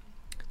hour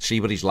see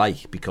what he's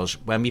like, because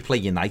when we play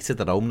United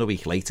at home the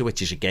week later,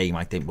 which is a game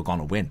I think we're going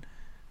to win,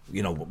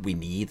 you know, what we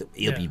need,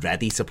 he'll be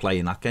ready to play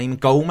in that game.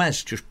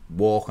 Gomez just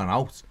walking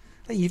out.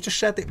 Hey, you've just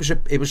said it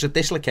was a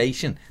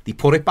dislocation. They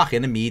put it back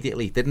in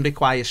immediately. Didn't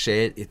require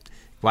surgery,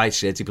 but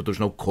there was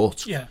no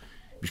cut. Yeah.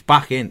 He was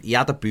back in. He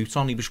had a boot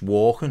on. He was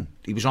walking.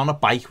 He was on a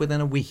bike within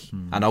a week.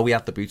 I know he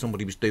had the boot on, but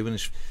he was doing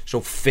this. So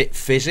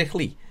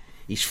physically,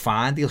 he's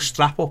fine. He'll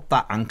strap up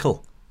that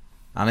ankle.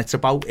 And it's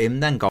about him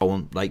then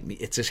going, like,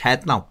 it's his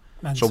head now.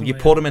 Mentally, so you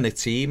put him in a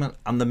team,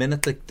 and the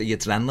minute the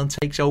adrenaline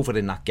takes over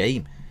in that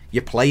game,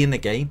 you're playing the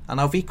game.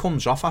 And if he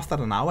comes off after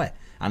an hour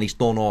and he's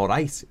done all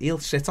right, he'll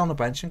sit on the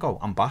bench and go,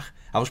 I'm back.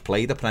 I was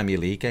played a Premier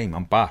League game.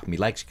 I'm back. My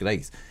leg's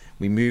great.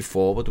 We move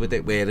forward with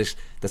it. Whereas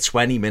the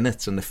 20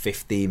 minutes and the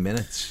 15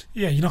 minutes,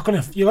 you're not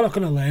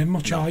gonna learn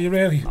much, are you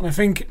really? And I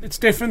think it's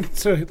different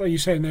to, like you're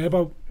saying there,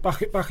 about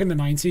back in the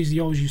 90s. They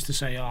always used to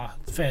say,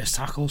 first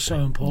tackle is so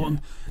important.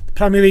 The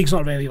Premier League's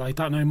not really like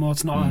that no more.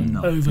 It's not an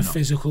over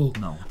physical.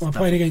 We're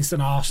playing against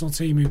an Arsenal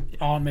team who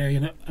aren't really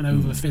an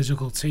over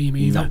physical team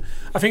either.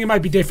 I think it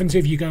might be different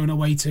if you're going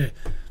away to,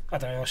 I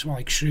don't know, something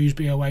like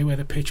Shrewsbury away, where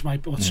the pitch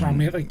might be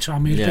Tranmere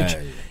pitch.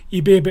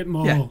 You'd be a bit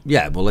more. Well,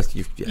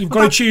 you've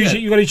got to choose.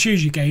 You've got to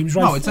choose your games,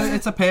 right? No,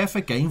 it's a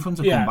perfect game for him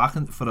to come back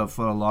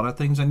for a lot of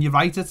things. And you're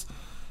right. It's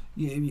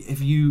if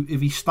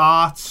he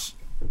starts,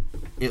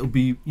 it'll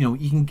be, you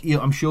know,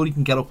 I'm sure he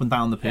can get up and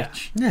down the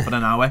pitch for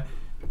an hour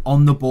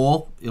on the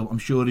ball. I'm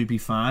sure he'll be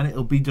fine.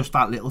 It'll be just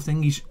that little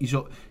thing. He's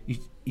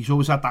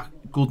always had that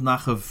good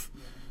knack of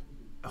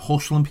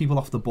hustling people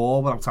off the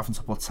ball without having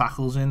to put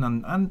tackles in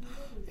and.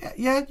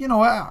 Yeah, you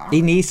know,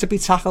 he needs to be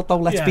tackled though.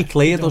 Let's be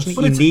clear, doesn't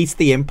he? He needs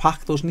the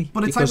impact, doesn't he?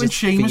 But it's because like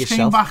when Seamus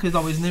came back,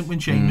 though, isn't it? When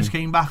Seamus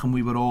came back, and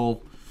we were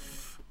all,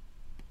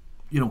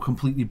 you know,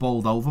 completely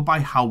bowled over by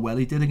how well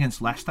he did against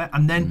Leicester,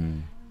 and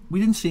then we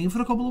didn't see him for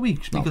a couple of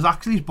weeks because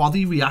actually his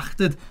body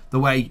reacted the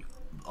way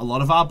a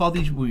lot of our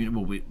bodies. We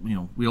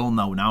all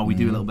know now. We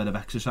do a little bit of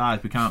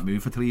exercise. We can't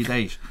move for 3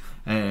 days.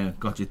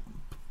 God, you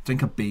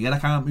drink a beer. I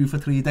can't move for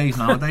 3 days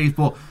nowadays,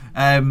 but.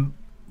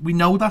 We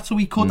know that, so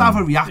we could have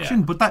a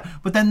reaction, but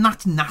then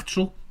that's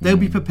natural. They'll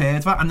be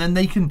prepared for it, and then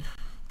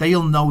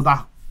they'll know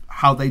that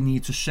how they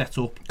need to set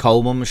up.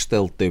 Coleman was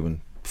still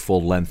doing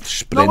full length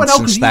sprints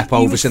and step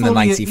overs in the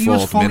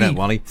 94th minute,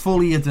 wasn't he?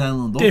 Fully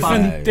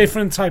adrenaline.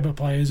 Different type of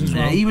players as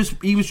well. He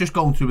was just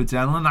going through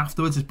adrenaline.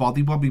 Afterwards, his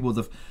body probably would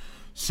have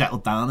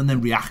settled down and then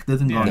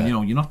reacted and gone, you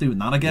know, you're not doing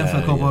that again for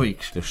a couple of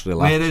weeks. Just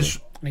relax.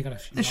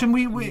 Whereas, listen,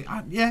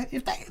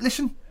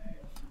 listen,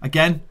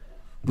 again.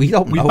 We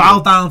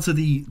bow down to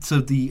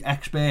the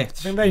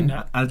experts,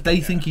 and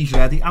they think he's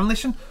ready. And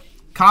listen,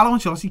 Carlo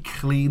Ancelotti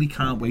clearly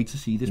can't wait to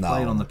see this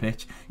player on the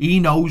pitch. He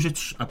knows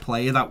it's a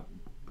player that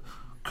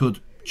could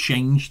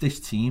change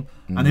this team.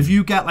 And if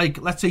you get, like,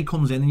 let's say he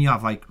comes in and you're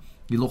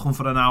looking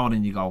for an hour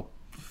and you go,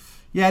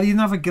 yeah, he didn't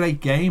have a great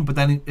game, but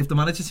then if the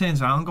manager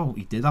turns around and go,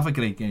 he did have a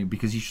great game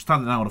because he's just had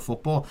an hour of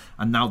football,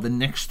 and now the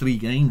next 3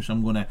 games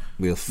we'll get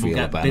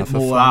a bit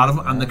more out of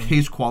him, and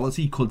his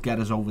quality could get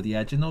us over the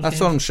edge in those games.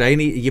 That's what I'm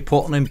saying. You're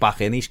putting him back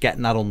in. He's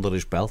getting that under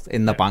his belt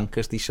in the bank,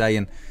 as they say,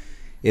 and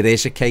it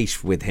is a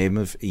case with him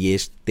of he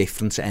is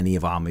different to any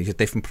of our. He's a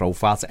different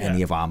profile to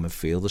any of our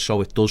midfielders,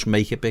 so it does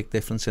make a big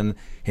difference in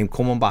him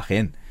coming back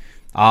in.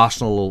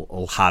 Arsenal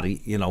will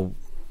harry, you know,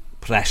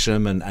 press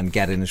him and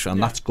get in his,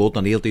 and that's good,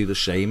 and he'll do the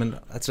same, and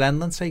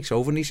adrenaline takes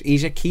over, and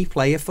he's a key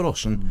player for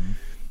us, and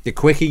the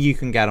quicker you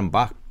can get him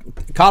back.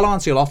 Carlo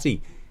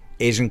Ancelotti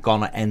isn't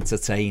going to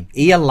entertain.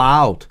 He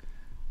allowed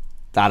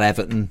that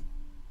Everton,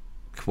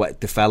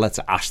 the fella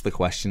to ask the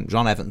question. It was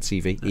on Everton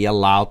TV. He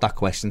allowed that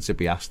question to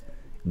be asked.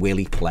 Will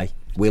he play?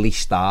 Will he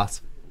start?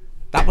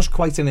 That was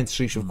quite an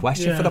intrusive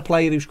question for a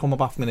player who's coming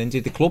back from an injury.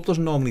 The club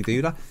doesn't normally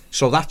do that,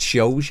 so that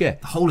shows you.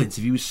 The whole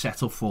interview was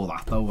set up for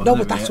that, though. No,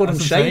 but that's what I'm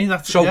saying.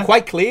 So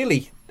quite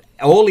clearly,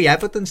 all the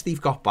evidence they've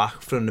got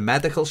back from the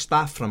medical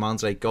staff, from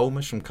Andre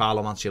Gomes, from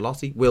Carlo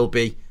Ancelotti, will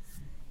be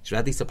he's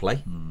ready to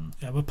play.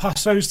 Yeah, we're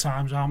past those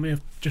times, aren't we,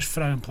 of just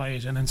throwing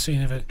players in and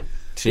seeing if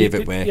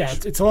it works. Yeah,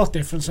 it's a lot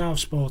different now of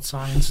sports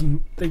science,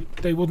 and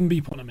they wouldn't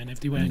be putting them in if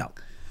they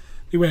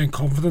weren't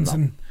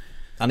confident.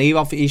 And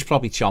he's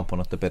probably chomping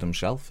at the bit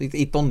himself.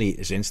 He'd done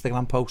his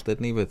Instagram post,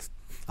 didn't he, with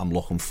I'm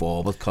looking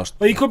forward. Cause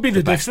he could be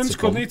the difference,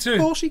 couldn't he, too? Of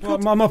course he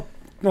could. I'm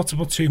not to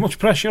put too much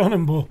pressure on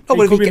him, but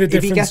he could be the if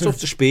difference. he gets up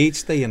to speed,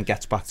 Steve, and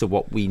gets back to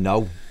what we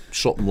know,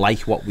 something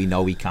like what we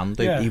know he can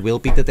do, he will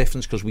be the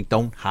difference, because we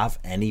don't have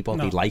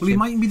anybody like him. He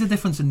mightn't be the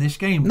difference in this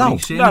game. No, he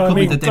certainly could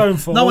be the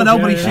difference. No, I know,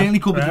 but he certainly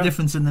could be the Yeah.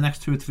 difference in the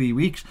next 2 or 3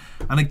 weeks.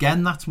 And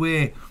again, that's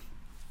where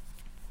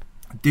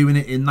doing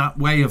it in that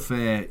way of,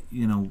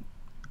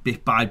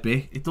 bit by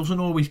bit, it doesn't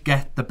always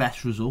get the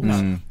best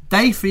results.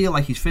 They feel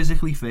like he's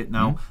physically fit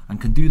now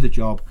and can do the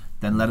job,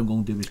 then let him go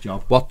and do his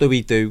job. What do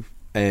we do?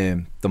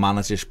 The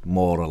manager's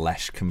more or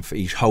less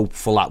he's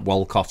hopeful that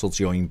Walcott will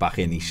join back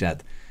in, he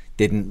said.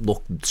 Didn't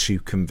look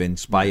too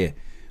convinced by it.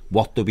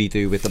 What do we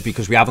do with them?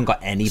 Because we haven't got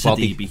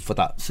anybody for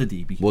that.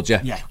 Sidibe. Would you?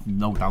 Yeah,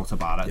 no doubt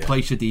about it.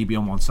 Play Sidibe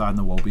on one side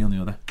and Iwobi on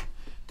the other.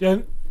 Yeah.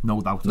 No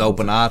doubt. No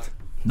Bernard.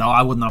 No,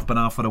 I wouldn't have been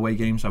out for away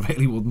games. I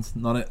really wouldn't.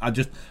 I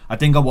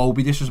think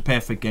Iwobi, this was a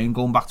perfect game,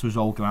 going back to his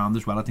old ground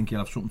as well. I think he'll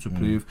have something to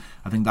prove.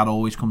 I think that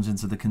always comes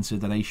into the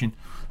consideration.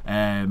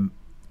 I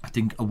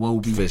think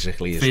Iwobi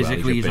physically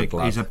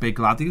he's a big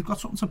lad. He's got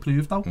something to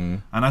prove though.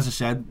 And as I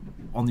said,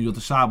 on the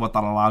other side, what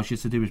that allows you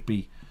to do is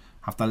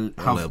have a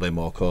little bit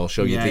more core.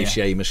 Show you Dave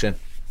Seamus in.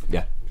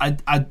 Yeah.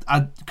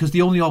 Because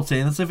the only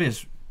alternative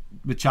is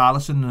with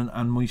Charlison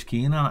and Moise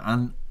Keane,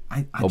 and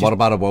what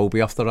about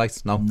Iwobi off the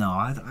right? No,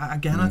 I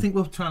think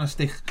we're trying to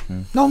stick.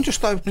 No, I'm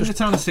just we're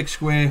trying to stick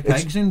square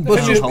pegs in.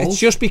 But it's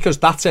just because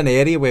that's an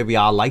area where we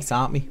are light,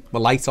 aren't we? We're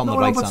light on the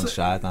right hand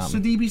side, aren't we?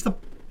 Sidibe's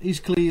he's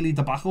clearly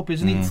the backup,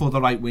 isn't he, for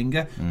the right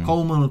winger?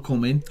 Coleman will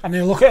come in, and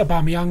you look at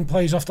Aubameyang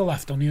plays off the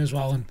left, don't he, as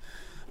well, and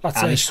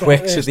he's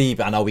quick, Sidibe.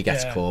 I know he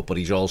gets caught, but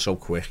he's also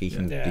quick. He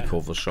can be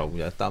covered. So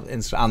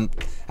and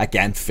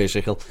again,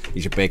 physical.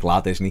 He's a big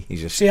lad, isn't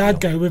he? I'd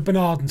go with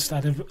Bernard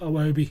instead of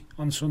Iwobi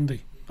on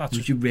Sunday.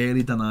 Would you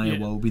really deny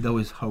Iwobi though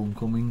his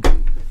homecoming?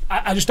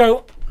 I just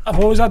don't. I've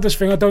always had this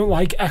thing. I don't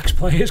like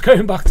ex-players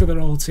going back to their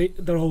old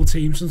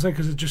teams and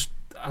because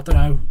I don't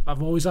know.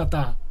 I've always had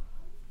that.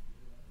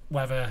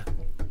 Whether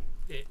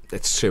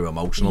it's too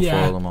emotional for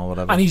them or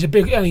whatever. And he's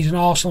an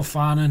Arsenal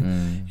fan,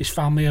 and his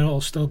family will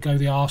still go to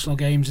the Arsenal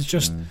games. It's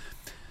just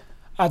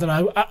I don't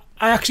know.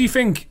 I actually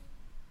think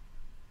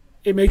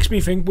it makes me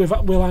think will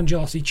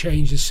Ancelotti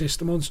change his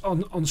system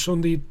on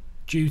Sunday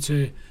due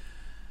to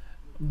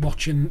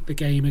watching the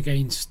game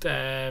against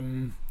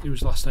who was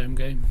the last home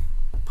game?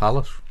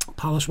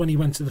 Palace when he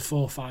went to the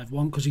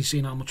 4-5-1 because he's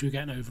seen how much we were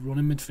getting overrun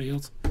in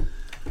midfield.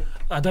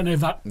 I don't know if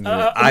that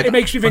it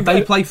makes me think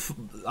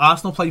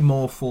Arsenal play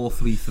more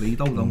 4-3-3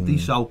 though, don't they?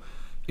 So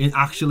in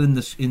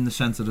the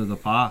centre of the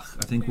park,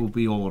 I think we'll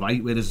be all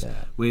right. Whereas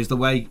the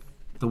way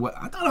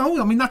I don't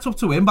know. I mean, that's up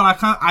to him, but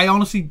I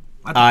honestly.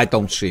 I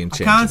don't see him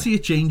changing. I can't see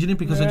it changing it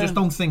because I just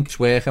don't think it's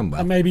working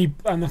well.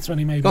 And that's when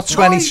he maybe got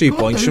 22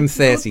 points from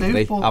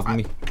 33, haven't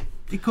we?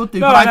 He could do,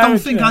 but I don't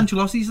think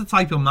Ancelotti's the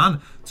type of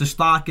man to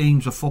start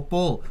games of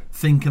football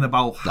thinking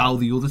about how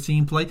the other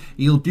team play.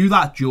 He'll do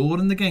that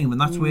during the game,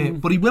 and that's where.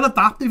 But he will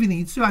adapt if he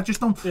needs to. I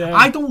just don't. Yeah.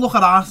 I don't look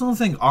at Arsenal and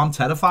think, I'm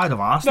terrified of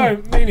Arsenal.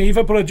 No, me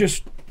neither. But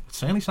it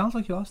certainly sounds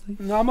like you are, Steve.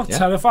 No, I'm not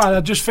terrified.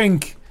 I just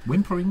think.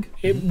 Whimpering.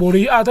 It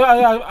worried.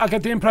 I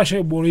get the impression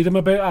it worried him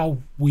a bit how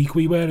weak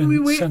we were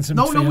in centre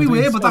midfield. No, we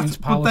were, but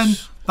then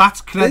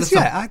that's credit.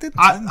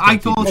 I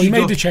thought he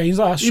made the change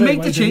last. He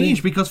made the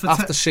change because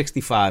after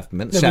 65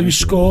 minutes, he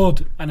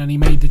scored and then he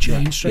made the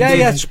change.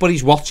 But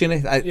he's watching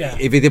it.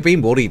 If he'd have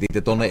been worried, he'd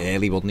have done it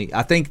early, wouldn't he?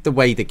 I think the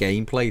way the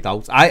game played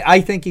out,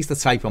 I think he's the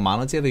type of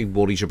manager who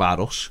worries about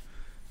us.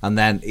 And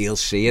then he'll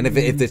see, and if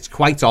it's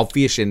quite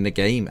obvious in the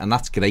game, and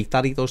that's great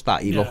that he does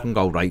that, he'll look and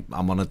go, right,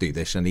 I'm going to do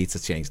this, I need to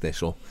change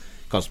this up,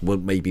 because we're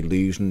maybe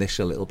losing this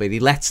a little bit. He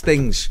lets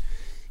things,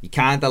 he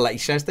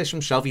says this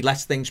himself, he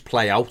lets things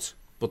play out,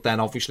 but then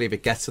obviously if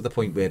it gets to the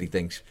point where he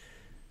thinks,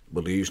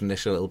 we're losing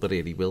this a little bit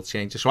here, he will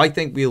change it. So I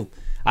think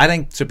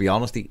to be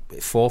honest,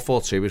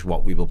 4-4-2 is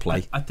what we will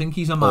play. I think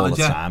he's a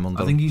manager,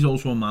 I think he's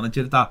also a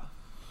manager that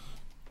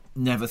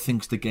never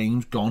thinks the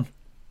game's gone.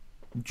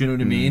 Do you know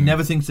what I mean?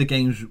 Never thinks the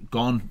game's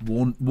gone,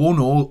 won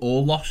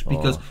or lost,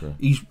 because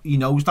he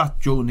knows that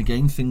during the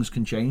game things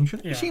can change.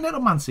 We seen it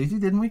at Man City,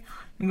 didn't we?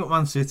 We got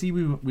Man City,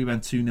 we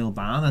went 2-0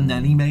 down, and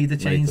then he made the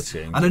change.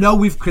 And I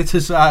know I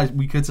criticised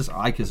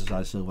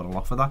Silva a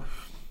lot for that,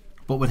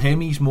 but with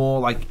him, he's more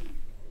like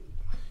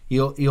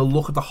he'll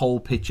look at the whole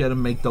picture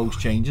and make those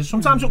changes.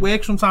 Sometimes it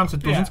works, sometimes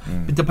it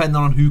doesn't, depending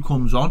on who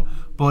comes on.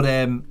 But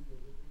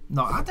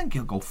no, I think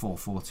he'll go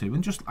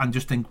 4-4-2 and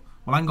just think,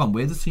 well, hang on,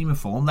 we're the team in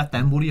form. Let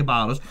them worry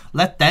about us.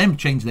 Let them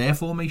change their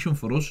formation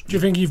for us. Do you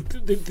think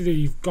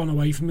you've gone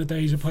away from the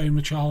days of playing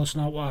with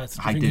Charlison out wide?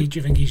 Do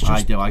you think he's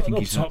just I think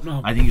he's top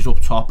now? I think he's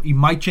up top. He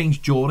might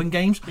change during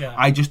games. Yeah.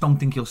 I just don't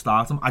think he'll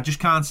start him. I just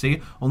can't see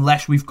it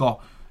unless we've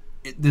got.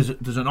 There's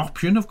an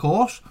option, of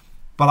course,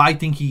 but I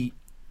think he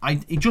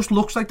just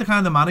looks like the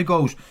kind of man who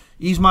goes,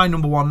 he's my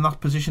number one in that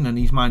position and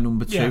he's my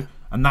number two. Yeah.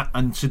 And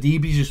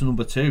Sidibe's just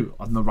number two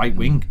on the right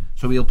wing,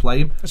 so he'll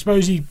play him. I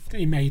suppose he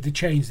made the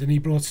change, then he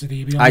brought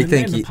Sidibe on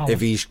in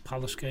the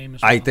Palace game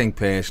as well. I think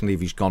personally, if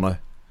he's gonna,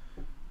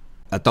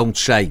 I don't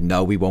say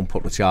no, we won't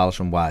put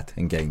Richarlison wide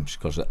in games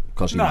because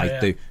he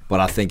might do, but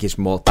I think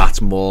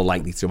that's more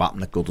likely to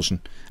happen at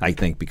Goodison. I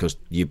think because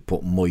you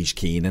put Moise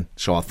Keane in,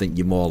 so I think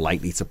you're more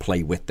likely to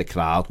play with the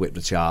crowd with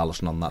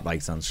Richarlison on that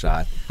right hand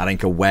side. I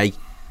think away.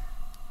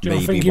 Do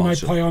you think he might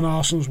play on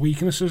Arsenal's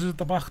weaknesses at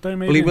the back though?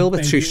 Maybe? Well, he will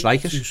with two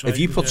strikers. If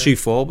you put two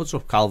forwards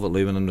up,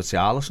 Calvert-Lewin and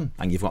Richarlison,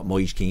 and you've got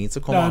Moise Keane to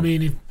come on. I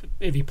mean,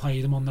 if he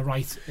played him on the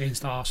right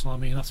against Arsenal, I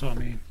mean, that's what I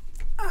mean.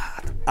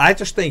 I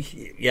just think,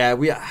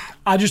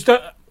 I just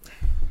the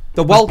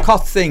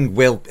Walcott thing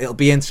it'll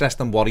be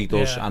interesting what he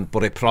does,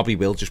 but it probably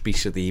will just be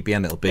Sidibe,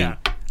 and it'll be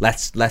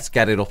let's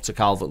get it up to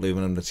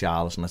Calvert-Lewin and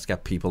Richarlison, let's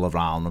get people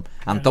around them,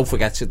 and don't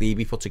forget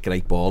Sidibe puts a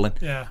great ball in,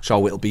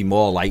 so it'll be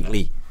more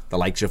likely the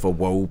likes of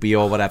Iwobi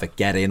or whatever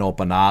get in, or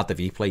Bernard if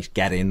he plays,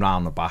 get in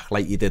round the back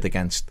like you did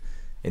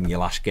in your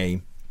last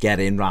game, get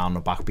in round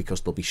the back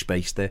because there'll be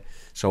space there.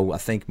 So I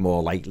think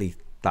more likely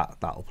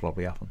that'll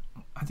probably happen.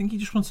 I think he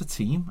just wants a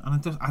team, and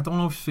I don't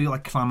know if you feel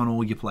like cramming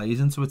all your players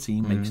into a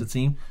team makes a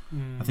team.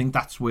 I think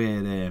that's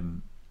where,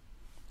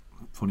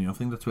 funny enough, I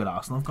think that's where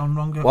Arsenal have gone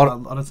wrong a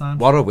lot of times.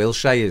 What I will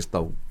say is,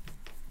 though,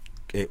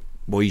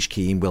 Moise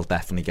Keane will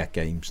definitely get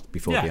games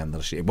before the end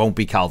of the season. It won't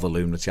be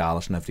Calvert-Lewin and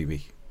Richarlison every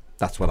week.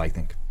 That's what I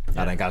think.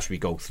 I think as we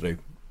go through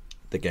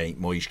the game,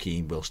 Moise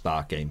Keane will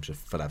start games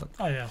for Everton.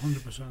 Oh yeah,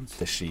 100%.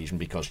 This season,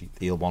 because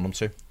he'll want him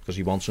to, because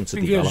he wants him to I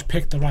think develop. he'll just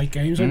pick the right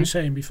games. I was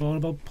saying before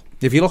about.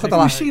 If you look at the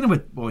last, we've seen him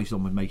with what he's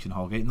done with Mason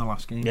Holgate in the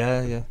last game.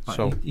 Yeah. Like,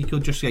 so he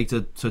could just say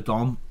to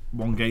Dom,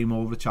 one game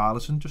over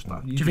Richarlison, just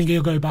that. Do you think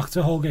he'll go back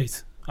to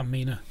Holgate and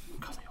Mina?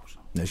 God, I hope so.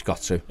 No, he's got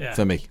to. Yeah.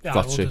 For me, Yeah,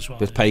 got I would to. as well,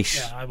 With yeah. pace,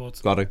 Yeah, I would.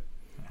 got to.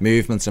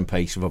 Movements and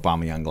pace of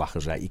Aubameyang,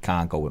 Lacazette. You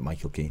can't go with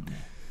Michael Keane.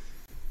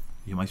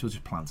 You might as well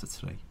just plant it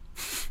today.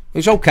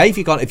 It's okay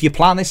if your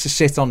plan is to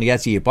sit on the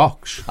edge of your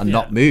box and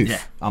not move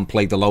and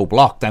play the low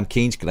block. Then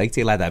Keane's great;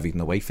 he'll let everything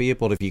away for you.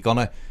 But if you're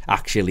gonna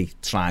actually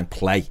try and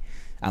play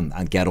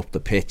and get up the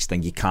pitch,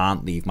 then you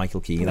can't leave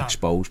Michael Keane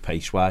exposed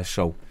pace wise.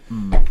 So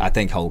I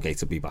think Holgate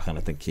will be back, and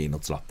I think Keane will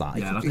drop that.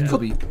 Yeah, I think they'll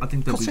be.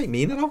 Could take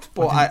Mina out,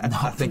 but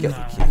I think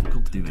it'll be Keane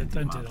could do anything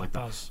Don't mad do like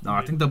that, that. No,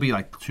 I think there'll be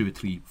like 2 or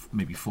 3,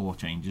 maybe 4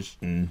 changes.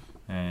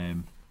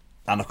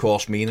 And of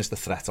course, Mina's the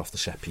threat off the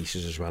set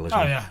pieces as well, isn't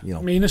he? Yeah. You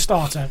know. Mina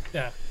starter.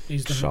 Yeah,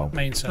 he's the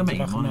main centre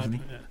back. Isn't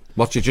he?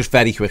 What's you just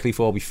very quickly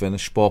before we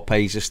finish? Sport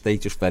Page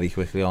Estate, just very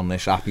quickly on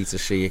this. Happy to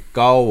see it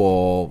go,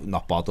 or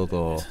not bothered,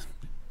 or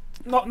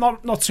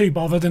not too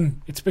bothered,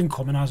 and it's been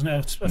coming, hasn't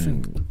it? I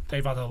think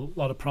they've had a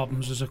lot of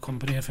problems as a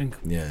company. I think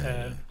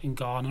in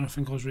Ghana. I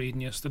think I was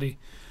reading yesterday.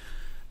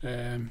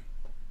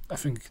 I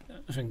think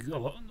a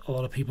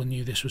lot of people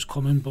knew this was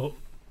coming, but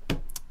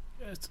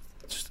it's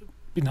just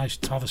be nice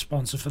to have a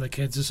sponsor for the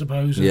kids, I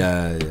suppose.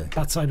 Yeah.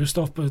 That type of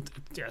stuff, but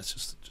yeah,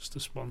 it's just a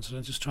sponsor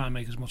and just try and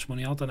make as much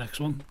money out the next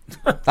one.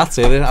 That's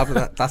it.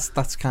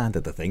 That's kind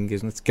of the thing,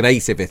 isn't it? It's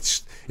great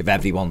if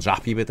everyone's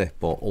happy with it,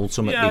 but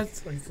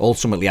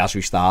ultimately, as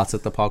we started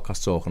the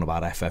podcast talking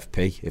about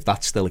FFP, if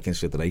that's still a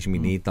consideration, we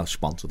need that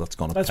sponsor that's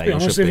going to pay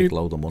us a big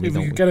load of money. If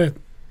we could get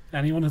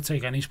anyone to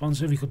take any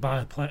sponsor, we could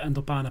end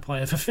up buying a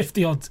player for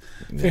 50 odd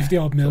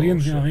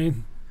million. You know what I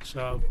mean?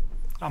 So.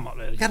 I'm not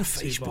really. Get a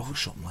Facebook or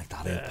something like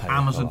that.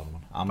 Amazon.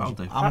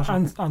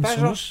 And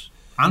Summers.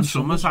 And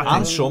Summers.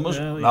 And Summers.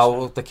 Yeah,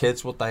 No, the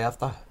kids, would they have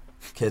that?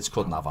 Kids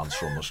couldn't have Ann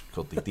Summers,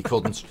 could they? They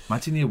couldn't.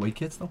 Imagine the away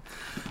kids, though.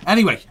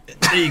 Anyway,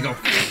 there you go.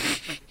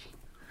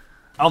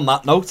 On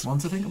that note. One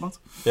to think about.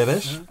 It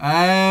is.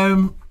 There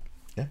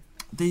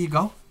you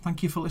go.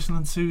 Thank you for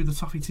listening to the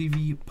Toffee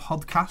TV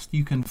podcast.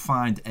 You can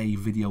find a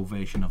video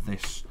version of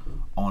this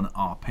on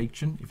our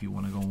Patreon if you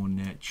want to go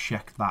and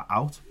check that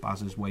out.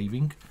 Baz is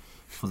waving.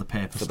 For the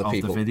purpose of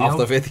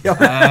the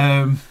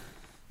video.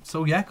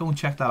 So yeah, go and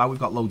check that out. We've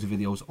got loads of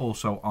videos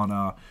also on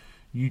our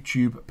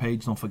YouTube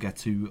page. Don't forget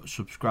to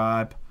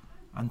subscribe.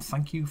 And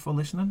thank you for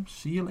listening.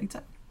 See you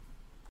later.